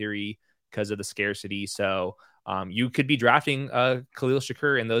game theory because of the scarcity. So you could be drafting Khalil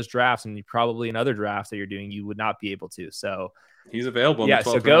Shakir in those drafts, and probably in other drafts that you're doing, you would not be able to. So he's available. Yeah,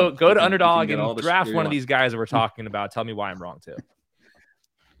 so go to Underdog and draft Shakir one of these guys that we're talking about. Tell me why I'm wrong too.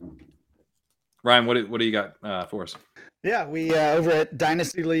 Ryan, what do you got for us? Yeah, we over at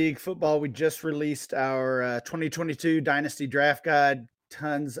Dynasty League Football, we just released our 2022 Dynasty Draft Guide.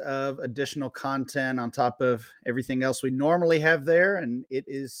 Tons of additional content on top of everything else we normally have there, and it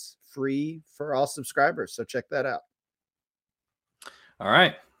is free for all subscribers. So check that out. All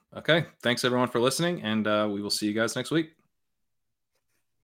right. Okay. Thanks everyone for listening, and we will see you guys next week.